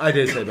 I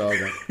did say bell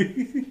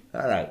again.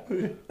 All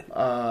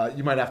right.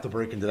 You might have to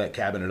break into that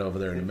cabinet over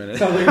there in a minute.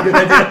 Sounds like a good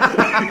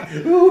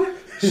idea.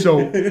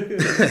 So,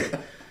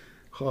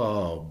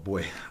 oh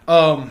boy.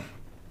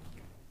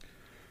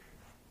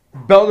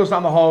 Bell goes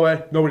down the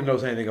hallway. Nobody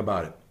knows anything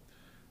about it.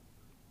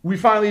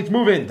 It's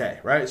move-in day,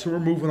 right? So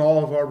we're moving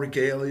all of our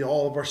regalia,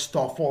 all of our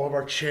stuff, all of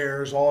our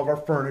chairs, all of our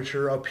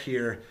furniture up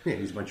here. Yeah,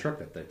 he's my truck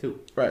that day,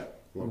 too. Right.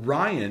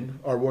 Ryan,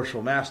 our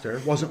worshipful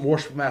master, wasn't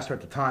worshipful master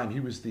at the time.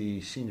 He was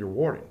the senior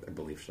warden. I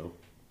believe so.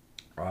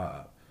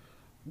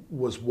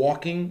 Was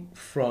walking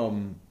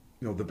from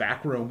the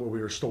back room where we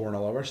were storing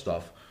all of our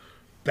stuff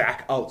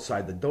back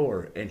outside the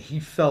door, and he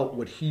felt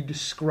what he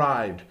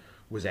described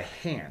was a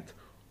hand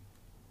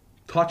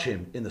touch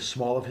him in the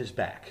small of his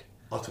back.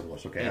 That's what it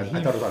was. Okay, And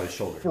I thought it was on his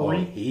shoulder.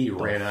 He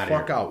ran out of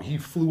fuck here. out. He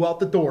flew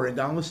out the door and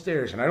down the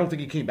stairs, and I don't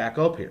think he came back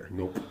up here.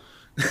 Nope.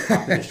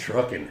 Hopped in his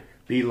truck and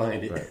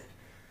beelined it.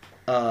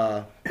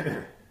 Right.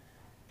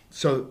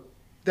 So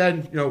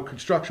then,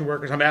 construction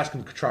workers, I'm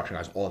asking the construction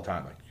guys all the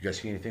time, like, you guys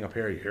see anything up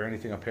here? You hear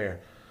anything up here?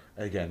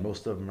 And again,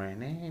 most of them are,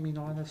 me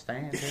no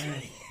understand.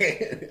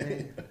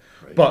 Right.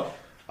 But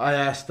I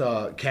asked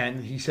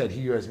Ken, he said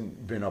he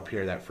hasn't been up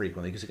here that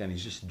frequently, because again,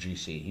 he's just a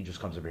GC. He just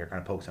comes up here,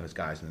 kind of pokes on his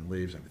guys, and then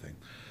leaves and everything.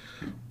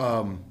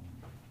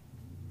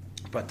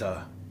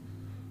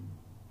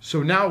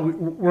 So now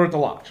we're at the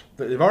lodge.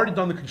 They've already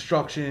done the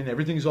construction,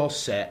 everything's all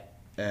set,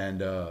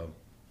 and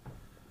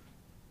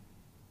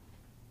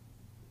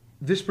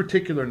this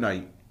particular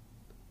night,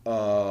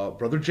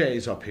 Brother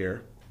Jay's up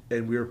here,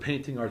 and we were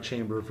painting our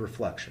chamber of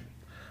reflection.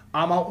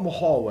 I'm out in the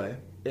hallway,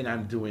 and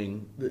I'm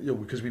doing,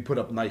 because we put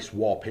up nice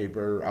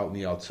wallpaper out in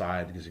the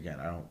outside, because again,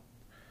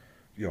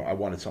 I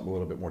wanted something a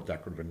little bit more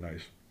decorative and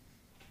nice.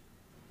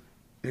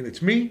 And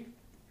it's me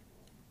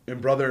and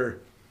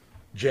Brother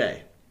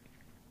Jay.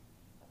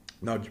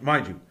 Now,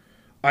 mind you,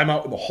 I'm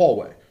out in the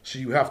hallway, so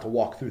you have to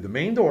walk through the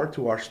main door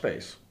to our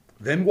space,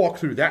 then walk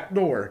through that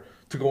door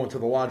to go into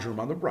the lodge room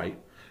on the right,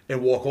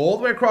 and walk all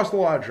the way across the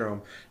lodge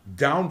room,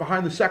 down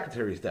behind the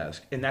secretary's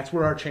desk, and that's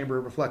where our chamber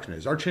of reflection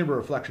is. Our chamber of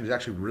reflection is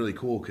actually really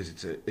cool because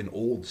it's an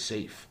old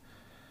safe.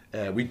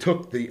 We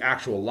took the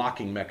actual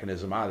locking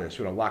mechanism out of there, so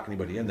we don't lock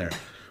anybody in there.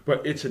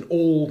 But it's an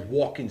old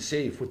walk-in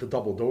safe with the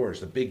double doors,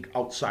 the big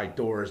outside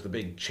doors, the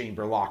big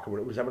chamber lock,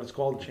 or was that what it's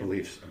called? I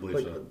believe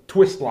so.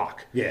 Twist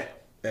lock. Yeah.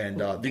 And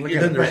like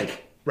a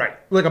bank. Right,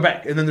 like a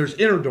bank. And then there's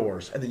inner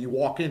doors, and then you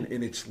walk in,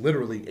 and it's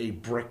literally a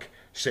brick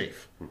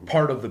safe,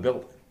 part of the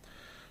building.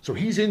 So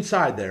he's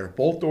inside there.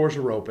 Both doors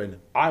are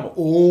open. I'm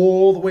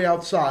all the way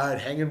outside,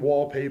 hanging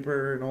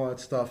wallpaper and all that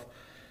stuff.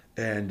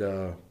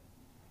 And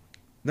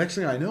next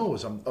thing I know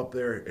is I'm up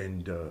there,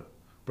 and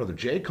Brother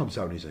Jay comes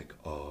out, and he's like,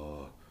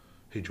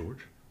 hey,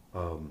 George,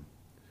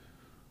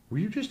 were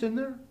you just in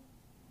there?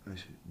 And I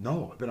said,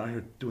 no, I've been out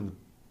here doing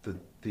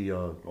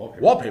the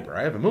wallpaper.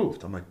 I haven't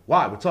moved. I'm like,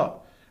 why? What's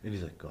up? And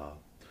he's like,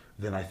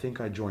 then I think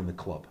I joined the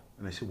club.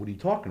 And I said, what are you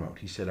talking about?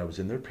 He said, I was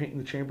in there painting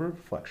the chamber of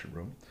reflection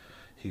room.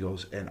 He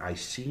goes, and I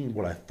seen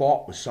what I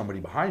thought was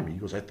somebody behind me. He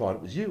goes, I thought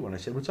it was you. And I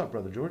said, what's up,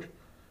 Brother George?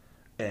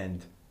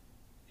 And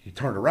he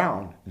turned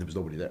around, and there was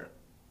nobody there.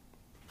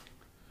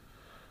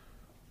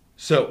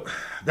 So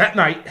that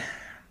night,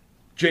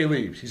 Jay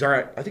leaves. He's all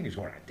right. I think he's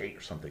going on a date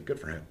or something. Good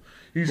for him.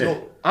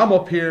 I'm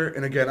up here,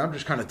 and again, I'm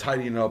just kind of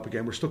tidying up.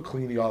 Again, we're still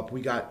cleaning up.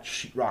 We got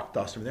sheetrock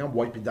dust and everything. I'm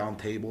wiping down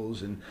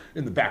tables and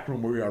in the back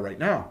room where we are right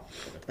now.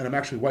 And I'm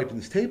actually wiping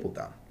this table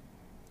down.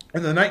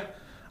 And the night,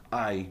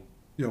 I,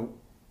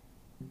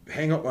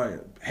 hang up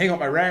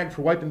my rag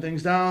for wiping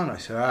things down. I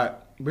said, all right,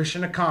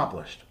 mission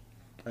accomplished.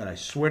 And I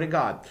swear to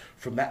God,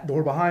 from that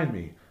door behind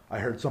me, I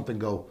heard something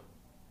go,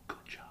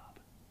 good job.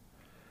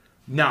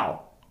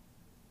 Now,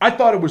 I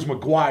thought it was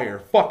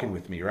McGuire fucking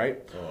with me,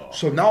 right? Oh.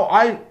 So now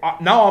I'm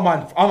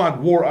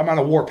on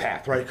a war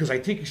path, right? Because I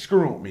think he's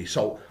screwing with me.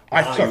 So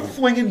I start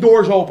flinging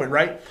doors open,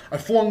 right? I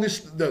flung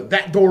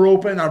that door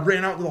open. I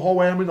ran out to the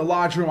hallway. I'm in the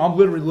lodge room. I'm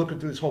literally looking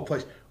through this whole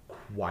place.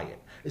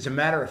 Quiet. As a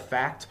matter of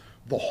fact,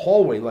 the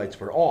hallway lights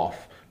were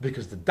off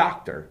because the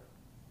doctor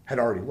had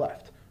already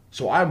left.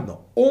 So I'm the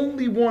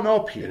only one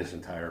up here. In this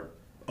entire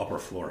upper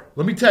floor.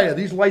 Let me tell you,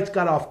 these lights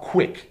got off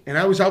quick, and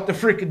I was out the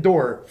freaking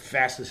door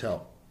fast as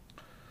hell.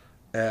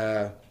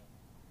 I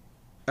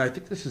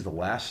think this is the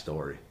last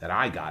story that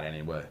I got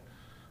anyway.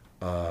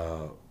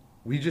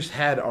 We just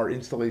had our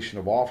installation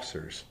of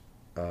officers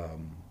a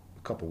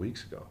couple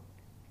weeks ago,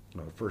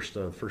 first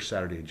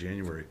Saturday in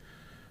January,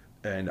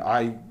 and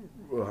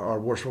our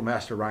worshipful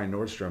master Ryan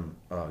Nordstrom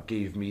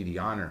gave me the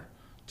honor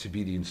to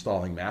be the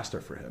installing master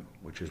for him,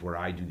 which is where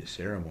I do the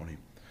ceremony.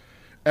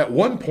 At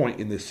one point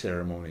in this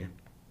ceremony,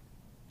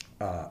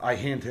 I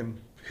hand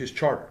him his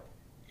charter.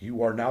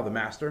 You are now the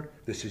master.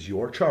 This is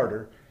your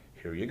charter.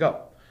 Here you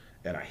go.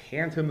 And I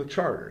hand him the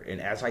charter. And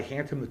as I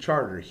hand him the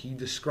charter, he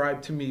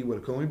described to me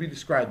what can only be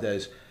described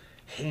as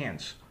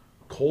hands,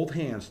 cold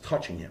hands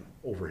touching him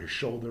over his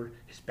shoulder,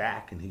 his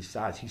back, and his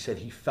sides. He said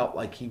he felt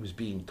like he was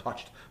being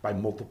touched by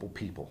multiple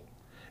people.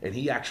 And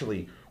he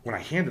actually, when I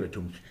handed it to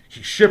him,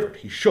 he shivered.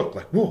 He shook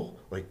like, whoa,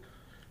 like,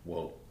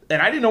 whoa.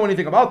 And I didn't know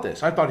anything about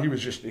this. I thought he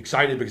was just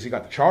excited because he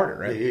got the charter,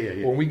 right?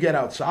 Yeah. When we get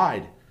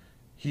outside,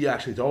 he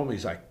actually told me,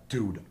 he's like,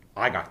 dude,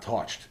 I got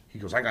touched. He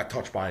goes, I got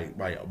touched by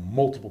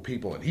multiple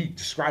people. And he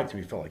described to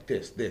me, felt like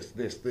this,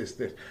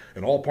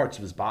 in all parts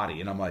of his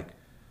body. And I'm like,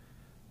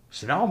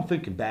 so now I'm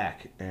thinking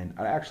back, and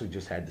I actually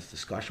just had this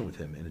discussion with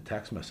him in a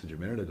text message a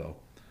minute ago.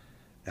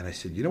 And I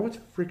said, you know what's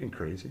freaking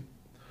crazy?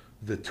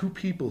 The two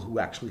people who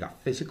actually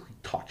got physically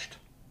touched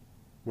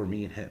were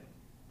me and him,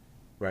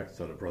 right?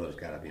 So the brother's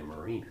got to be a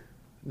Marine.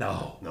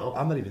 No,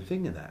 I'm not even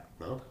thinking that.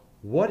 No?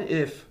 What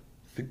if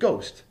the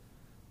ghost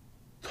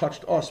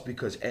touched us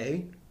because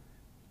A,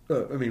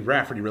 I mean,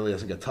 Rafferty really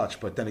doesn't get touched,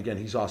 but then again,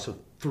 he's also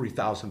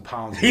 3,000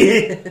 pounds.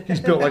 He's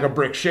built like a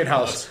brick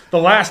shithouse. The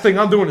last thing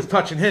I'm doing is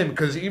touching him,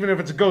 because even if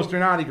it's a ghost or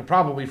not, he could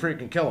probably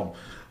freaking kill him.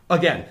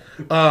 Again.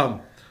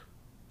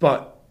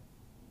 But,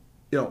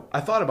 you know, I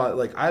thought about it.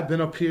 Like, I've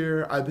been up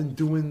here. I've been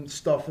doing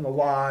stuff in the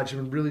lodge. I've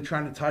been really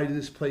trying to tidy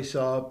this place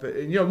up.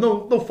 And, you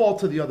know, no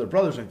fault to the other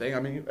brothers or anything. I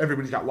mean,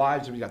 everybody's got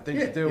lives and we got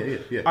things to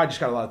do. Yeah. I just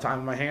got a lot of time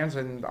in my hands,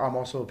 and I'm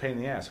also a pain in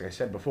the ass. Like I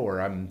said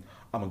before, I'm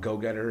a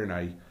go-getter, and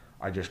I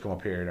just come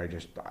up here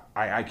and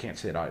I can't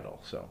sit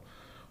idle. So,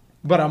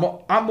 but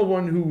I'm the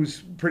one who's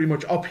pretty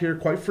much up here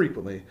quite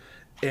frequently,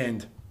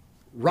 and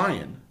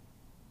Ryan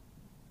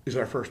is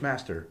our first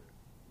master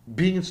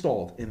being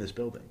installed in this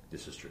building.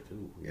 This is true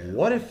too. Yeah.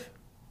 What if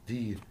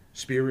the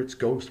spirits,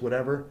 ghosts,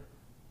 whatever,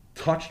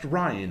 touched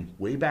Ryan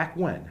way back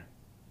when,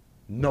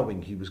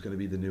 knowing he was going to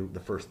be the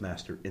first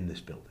master in this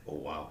building? Oh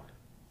wow,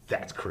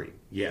 that's creepy.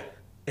 Yeah,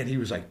 and he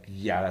was like,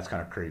 "Yeah, that's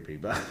kind of creepy."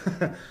 But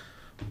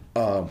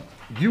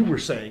you were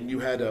saying you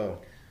had a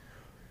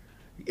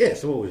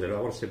So what was it?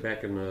 I want to say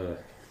back in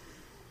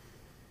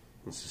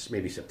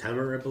maybe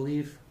September, I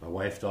believe. My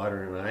wife,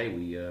 daughter, and I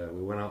we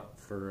went out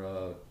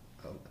for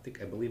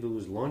I believe it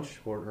was lunch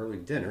or an early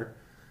dinner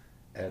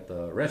at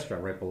the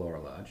restaurant right below our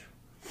lodge.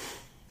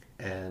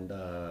 And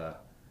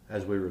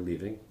as we were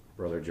leaving,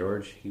 Brother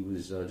George, he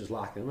was just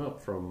locking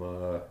up from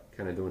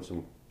kind of doing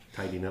some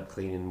tidying up,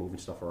 cleaning, moving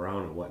stuff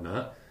around and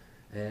whatnot.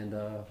 And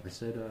I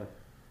said,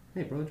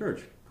 "Hey, Brother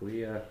George, can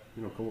we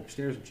go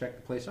upstairs and check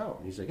the place out?"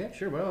 And he's like, "Yeah,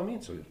 sure, by all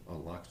means." So he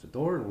unlocks the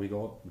door, and we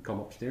come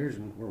upstairs,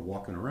 and we're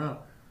walking around,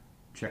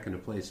 checking the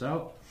place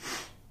out.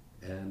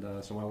 And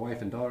so my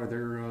wife and daughter,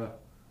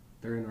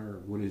 they're in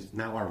what is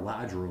now our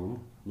lodge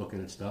room,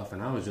 looking at stuff,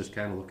 and I was just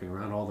kind of looking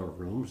around all the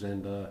rooms,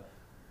 and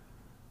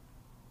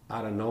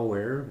out of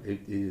nowhere,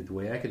 the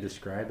way I could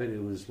describe it,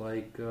 it was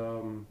like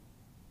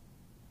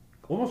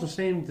almost the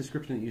same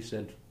description that you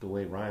said. The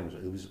way Ryan was,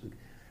 it was.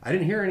 I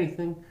didn't hear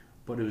anything,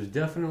 but it was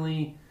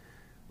definitely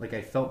like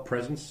I felt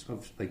presence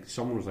of like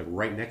someone was like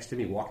right next to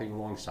me, walking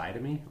alongside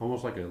of me,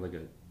 almost like a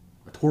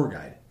tour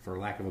guide, for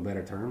lack of a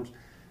better terms.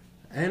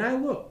 And I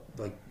looked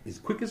like as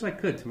quick as I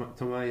could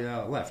to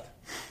my left,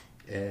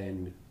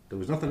 and there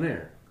was nothing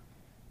there.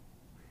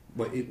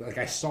 But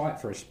I saw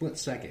it for a split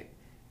second,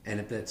 and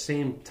at that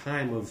same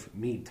time of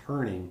me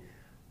turning,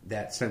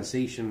 that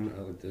sensation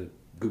of the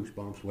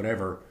goosebumps,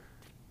 whatever,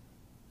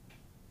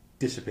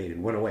 dissipated,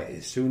 went away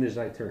as soon as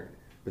I turned.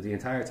 But the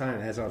entire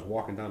time, as I was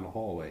walking down the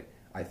hallway,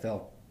 I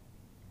felt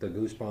the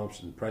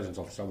goosebumps and the presence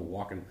of someone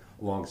walking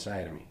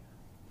alongside of me.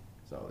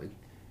 So it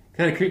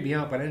kind of creeped me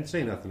out, but I didn't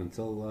say nothing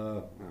until,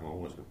 what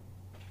was it?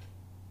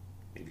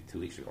 Maybe 2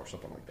 weeks ago or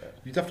something like that.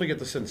 You definitely get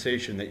the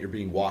sensation that you're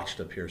being watched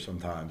up here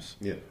sometimes.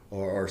 Yeah.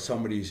 Or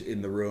somebody's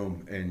in the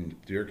room and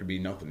there could be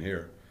nothing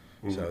here.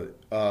 Mm-hmm.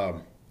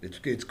 So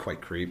it's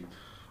quite creep.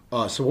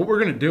 So what we're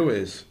going to do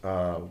is,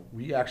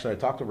 I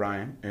talked to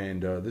Ryan,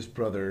 and this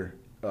brother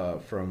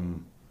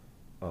from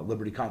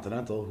Liberty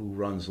Continental, who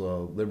runs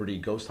Liberty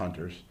Ghost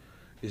Hunters,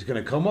 is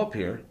going to come up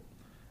here,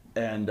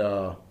 and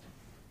they're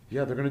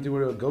going to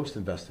do a ghost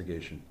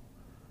investigation.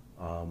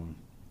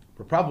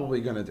 We're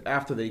probably going to,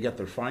 after they get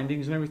their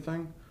findings and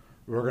everything,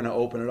 we're going to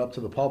open it up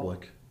to the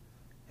public,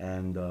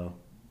 and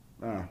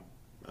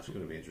that's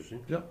going to be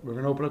interesting. Yeah, we're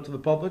going to open it up to the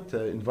public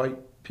to invite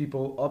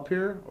people up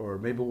here, or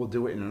maybe we'll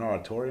do it in an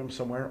auditorium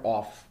somewhere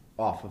off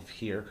of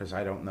here, because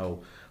I don't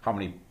know how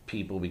many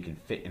people we can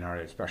fit in our,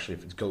 especially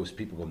if it's ghosts.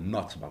 People go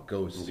nuts about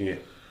ghosts. Yeah.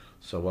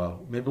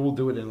 So maybe we'll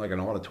do it in like an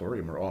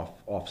auditorium or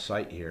off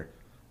site here,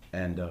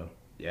 and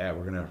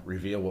we're gonna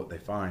reveal what they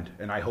find,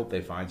 and I hope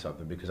they find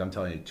something, because I'm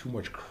telling you, too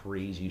much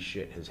crazy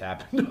shit has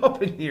happened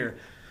up in here.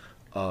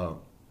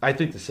 I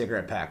think the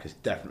cigarette pack is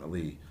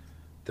definitely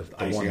the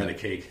icing one on the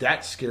cake.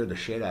 That scared the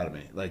shit out of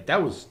me. Like,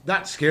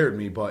 that scared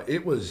me, but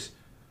it was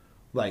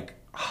like,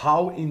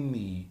 how in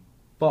the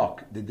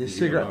fuck did this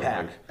cigarette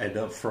pack end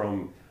up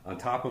from on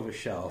top of a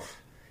shelf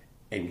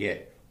and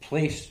get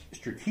placed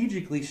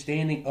strategically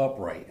standing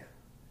upright?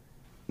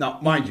 Now,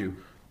 mind you,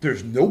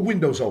 there's no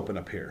windows open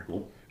up here.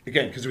 Nope.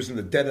 Again, because it was in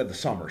the dead of the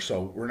summer,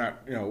 so we're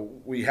not,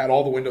 we had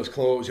all the windows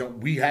closed.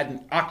 We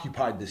hadn't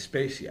occupied this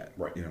space yet.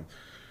 Right.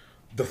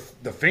 The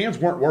fans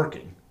weren't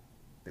working.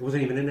 It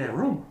wasn't even in that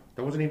room.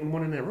 There wasn't even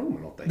one in that room,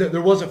 I don't think.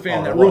 There was a fan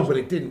in that room, but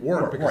it didn't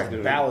work Right, because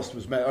the ballast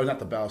was, or not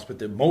the ballast, but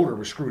the motor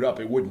was screwed up.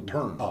 It wouldn't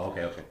turn. Oh,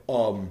 okay.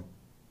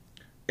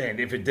 And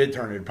if it did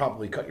turn, it'd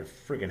probably cut your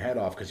freaking head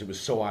off, because it was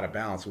so out of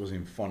balance. It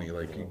wasn't even funny.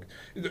 Like,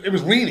 it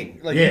was leaning.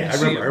 Like, yeah,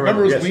 I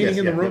remember. It was leaning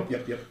in the room.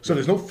 Yep. So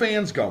there's no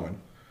fans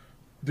going.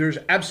 There's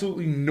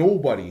absolutely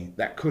nobody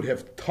that could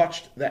have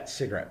touched that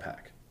cigarette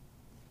pack.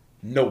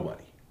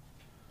 Nobody.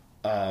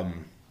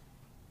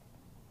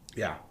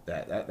 Yeah,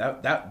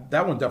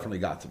 that one definitely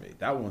got to me.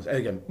 That one was,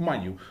 again,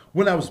 mind you,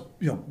 when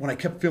I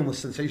kept feeling the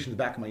sensation in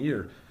the back of my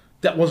ear,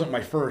 that wasn't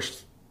my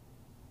first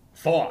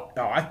thought.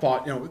 No, I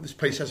thought, this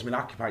place hasn't been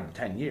occupied in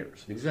 10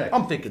 years. Exactly.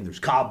 I'm thinking there's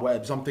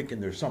cobwebs. I'm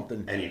thinking there's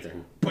something.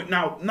 Anything. But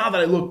now that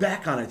I look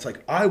back on it, it's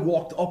like I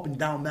walked up and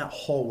down that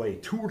hallway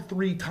 2 or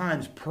 3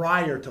 times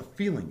prior to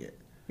feeling it.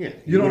 Yeah,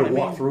 You know would what have I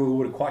walked mean? through, it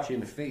would have caught you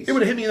in the face. It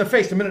would have hit me in the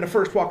face the minute I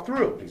first walked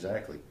through.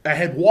 Exactly. I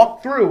had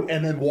walked through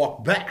and then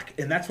walked back,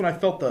 and that's when I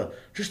felt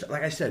just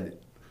like I said,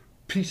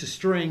 piece of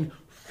string,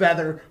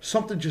 feather,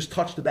 something just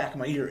touched the back of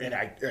my ear, and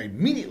I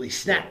immediately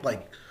snapped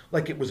like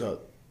it was a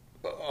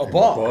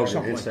bug or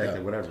something like that.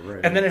 Or whatever,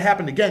 right. And then it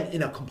happened again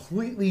in a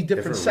completely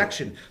different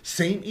section,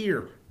 same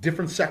ear,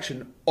 different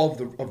section of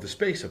the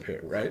space up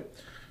here, right?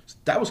 So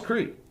that was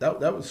creepy. That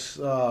was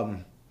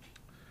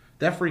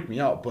that freaked me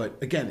out. But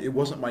again, it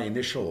wasn't my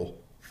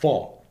initial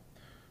thought.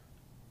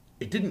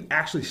 It didn't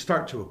actually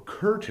start to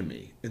occur to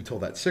me until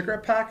that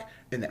cigarette pack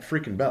and that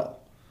freaking bell.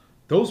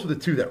 Those were the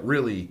two that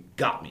really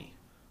got me.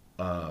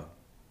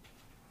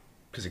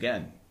 Because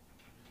again,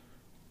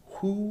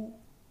 who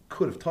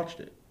could have touched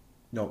it?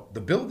 No,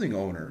 the building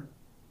owner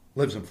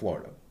lives in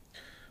Florida.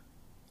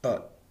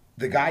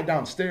 The guy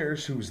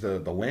downstairs, who's the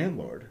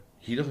landlord,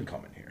 he doesn't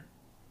come in here.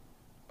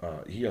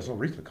 He has no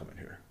reason to come in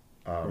here.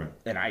 Right.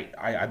 And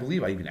I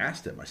believe I even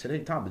asked him. I said, "Hey,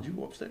 Tom, did you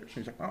go upstairs?" And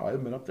he's like, "No, I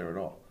haven't been up there at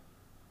all."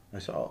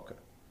 And I said, "Oh, okay."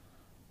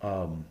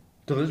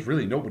 So there's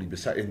really nobody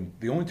beside. And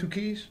the only two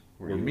keys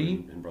were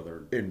me and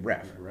brother and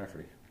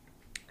Rafferty.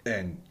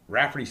 And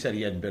Rafferty said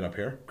he hadn't been up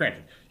here.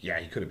 Granted, yeah,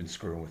 he could have been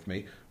screwing with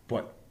me.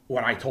 But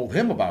when I told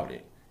him about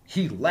it,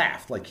 he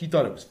laughed like he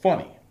thought it was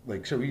funny.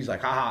 Like, so he's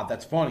like, "Ah,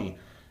 that's funny."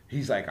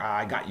 He's like,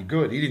 "I got you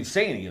good." He didn't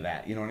say any of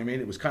that. You know what I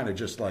mean? It was kind of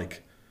just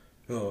like,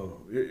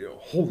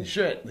 holy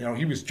shit. You know,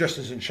 he was just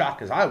as in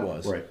shock as I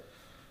was. Right.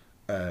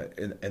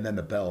 And then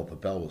the bell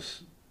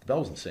was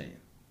insane.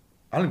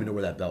 I don't even know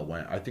where that bell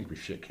went. I think we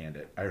shit canned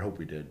it. I hope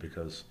we did,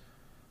 because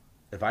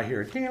if I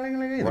hear it in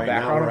the Right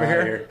background now, over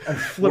here, I'm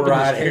flipping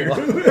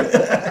We're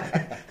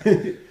this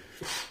table.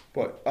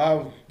 But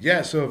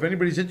yeah, so if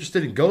anybody's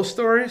interested in ghost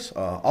stories,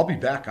 I'll be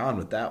back on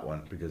with that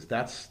one, because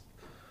that's,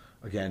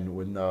 again,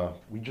 when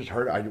we just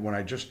heard, when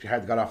I just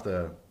got off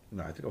I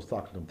think I was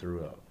talking to them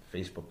through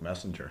Facebook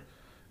Messenger,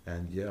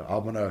 and yeah,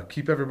 I'm gonna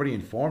keep everybody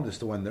informed as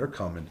to when they're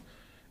coming,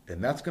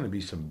 and that's gonna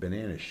be some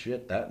banana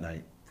shit that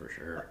night. For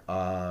sure.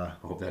 I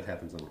hope that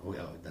happens. That's not going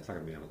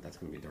to be on. That's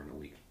going to be during the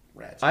week.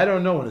 Rats. I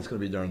don't know when it's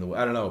going to be during the week.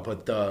 I don't know,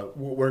 but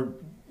what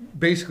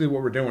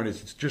we're doing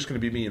is it's just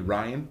going to be me and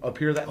Ryan up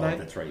here that night.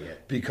 That's right. Yeah.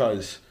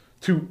 Because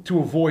to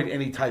avoid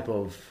any type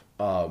of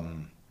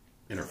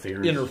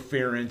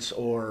interference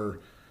or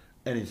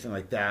anything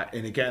like that.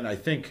 And again, I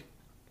think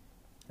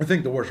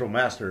the Worshipful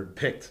Master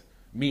picked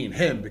me and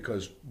him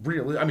because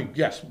really, I mean,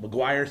 yes,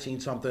 McGuire seen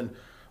something.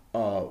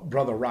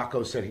 Brother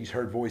Rocco said he's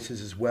heard voices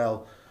as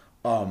well.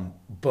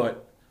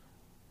 But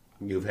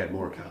you've had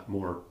more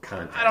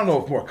contact. I don't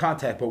know if more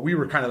contact, but we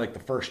were kind of like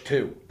the first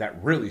two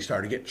that really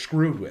started getting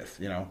screwed with,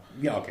 you know?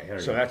 Yeah, okay.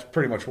 So that's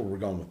pretty much where we're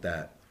going with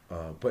that.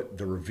 But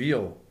the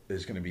reveal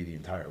is going to be the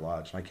entire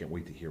lodge, and I can't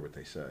wait to hear what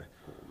they say.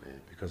 Oh,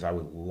 man. Because I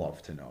would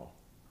love to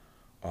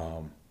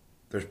know.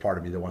 There's part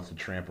of me that wants to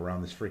tramp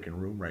around this freaking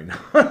room right now.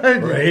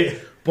 Right.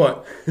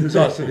 But there's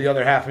also the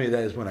other half of me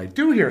that is when I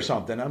do hear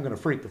something, I'm going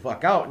to freak the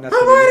fuck out. And that's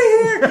I'm out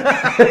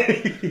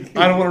of here!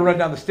 I don't want to run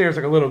down the stairs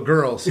like a little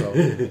girl,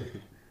 so...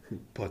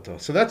 But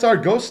so that's our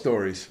ghost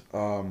stories.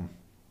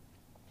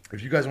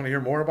 If you guys want to hear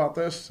more about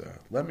this,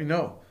 let me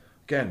know.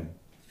 Again,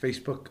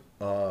 Facebook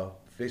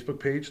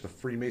page, the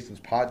Freemasons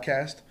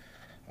Podcast.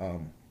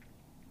 I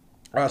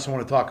also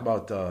want to talk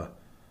about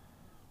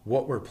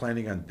what we're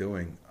planning on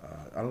doing.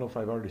 I don't know if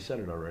I've already said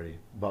it already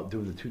about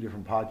doing the two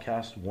different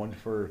podcasts. One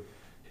for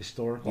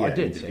historical. Yeah, I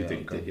did you say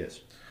did, that. yes.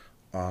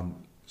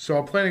 So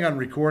I'm planning on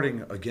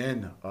recording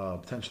again,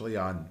 potentially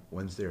on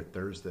Wednesday or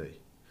Thursday.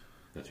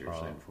 That's what you were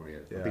saying before, yeah.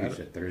 Yeah, I think you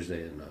said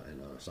Thursday and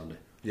Sunday.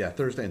 Yeah,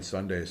 Thursday and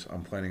Sundays.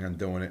 I'm planning on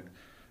doing it.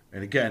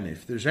 And again,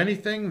 if there's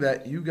anything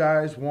that you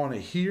guys want to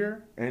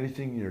hear,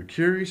 anything you're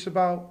curious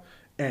about,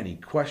 any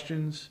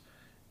questions,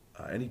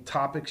 any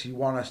topics you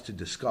want us to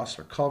discuss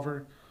or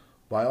cover,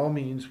 by all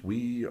means,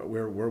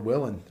 we're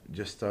willing.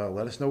 Just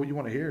let us know what you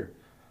want to hear.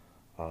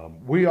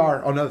 We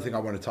are, another thing I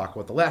want to talk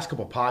about, the last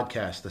couple of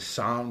podcasts, the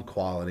sound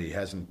quality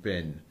hasn't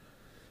been...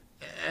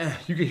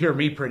 you can hear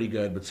me pretty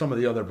good, but some of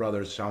the other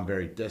brothers sound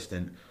very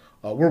distant.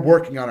 We're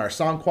working on our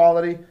sound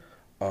quality.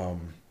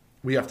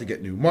 We have to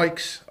get new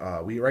mics.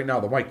 Right now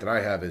the mic that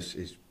I have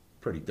is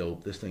pretty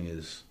dope. This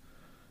thing's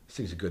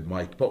a good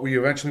mic, but we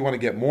eventually want to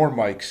get more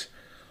mics.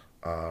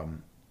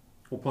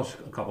 Well, plus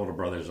a couple of the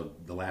brothers,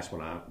 the last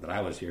one that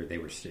I was here, they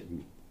were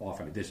sitting off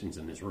in a distance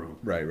in this room.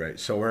 Right.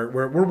 So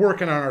we're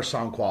working on our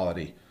sound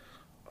quality.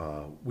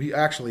 We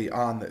actually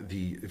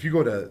if you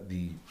go to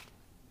the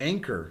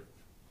Anchor.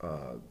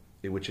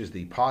 Which is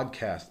the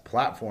podcast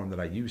platform that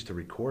I use to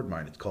record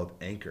mine. It's called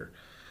Anchor.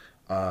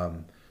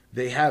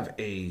 They have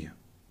a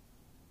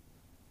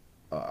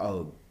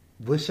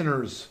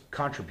listener's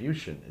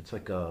contribution. It's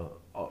like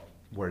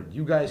where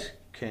you guys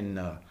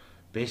can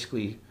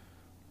basically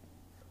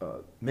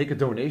make a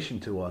donation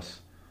to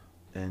us,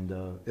 and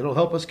it'll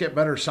help us get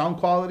better sound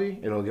quality.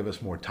 It'll give us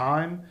more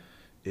time.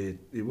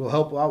 It will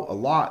help out a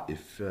lot.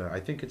 If I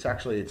think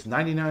it's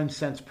 99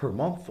 cents per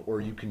month,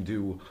 or you can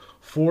do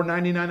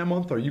 $4.99 a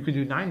month, or you can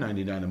do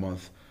 $9.99 a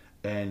month.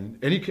 And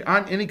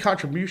any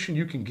contribution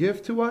you can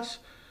give to us,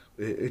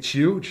 it's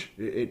huge.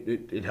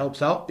 It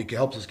helps out. It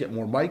helps us get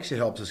more mics. It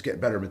helps us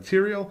get better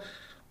material.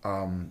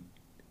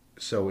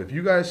 So if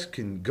you guys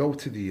can go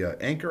to the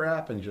Anchor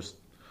app and just,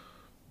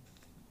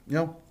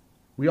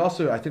 we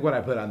also, I think what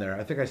I put on there,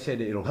 I think I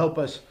said it'll help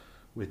us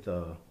with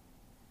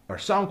our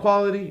sound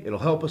quality. It'll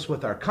help us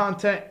with our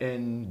content.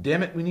 And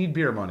damn it, we need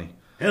beer money.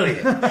 Hell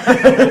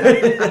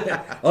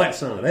yeah. I like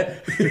some of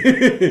that.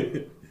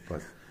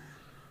 But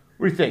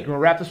what do you think? You want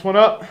to wrap this one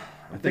up?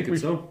 I think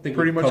so. I think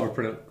pretty much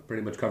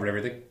covered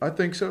everything. I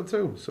think so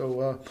too.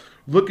 So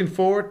looking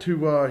forward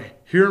to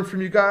hearing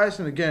from you guys.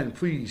 And again,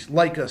 please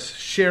like us,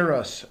 share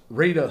us,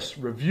 rate us,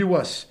 review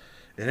us,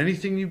 and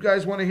anything you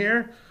guys want to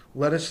hear,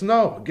 let us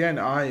know. Again,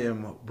 I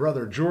am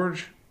Brother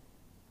George.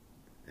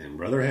 And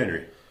Brother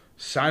Henry.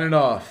 Signing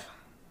off.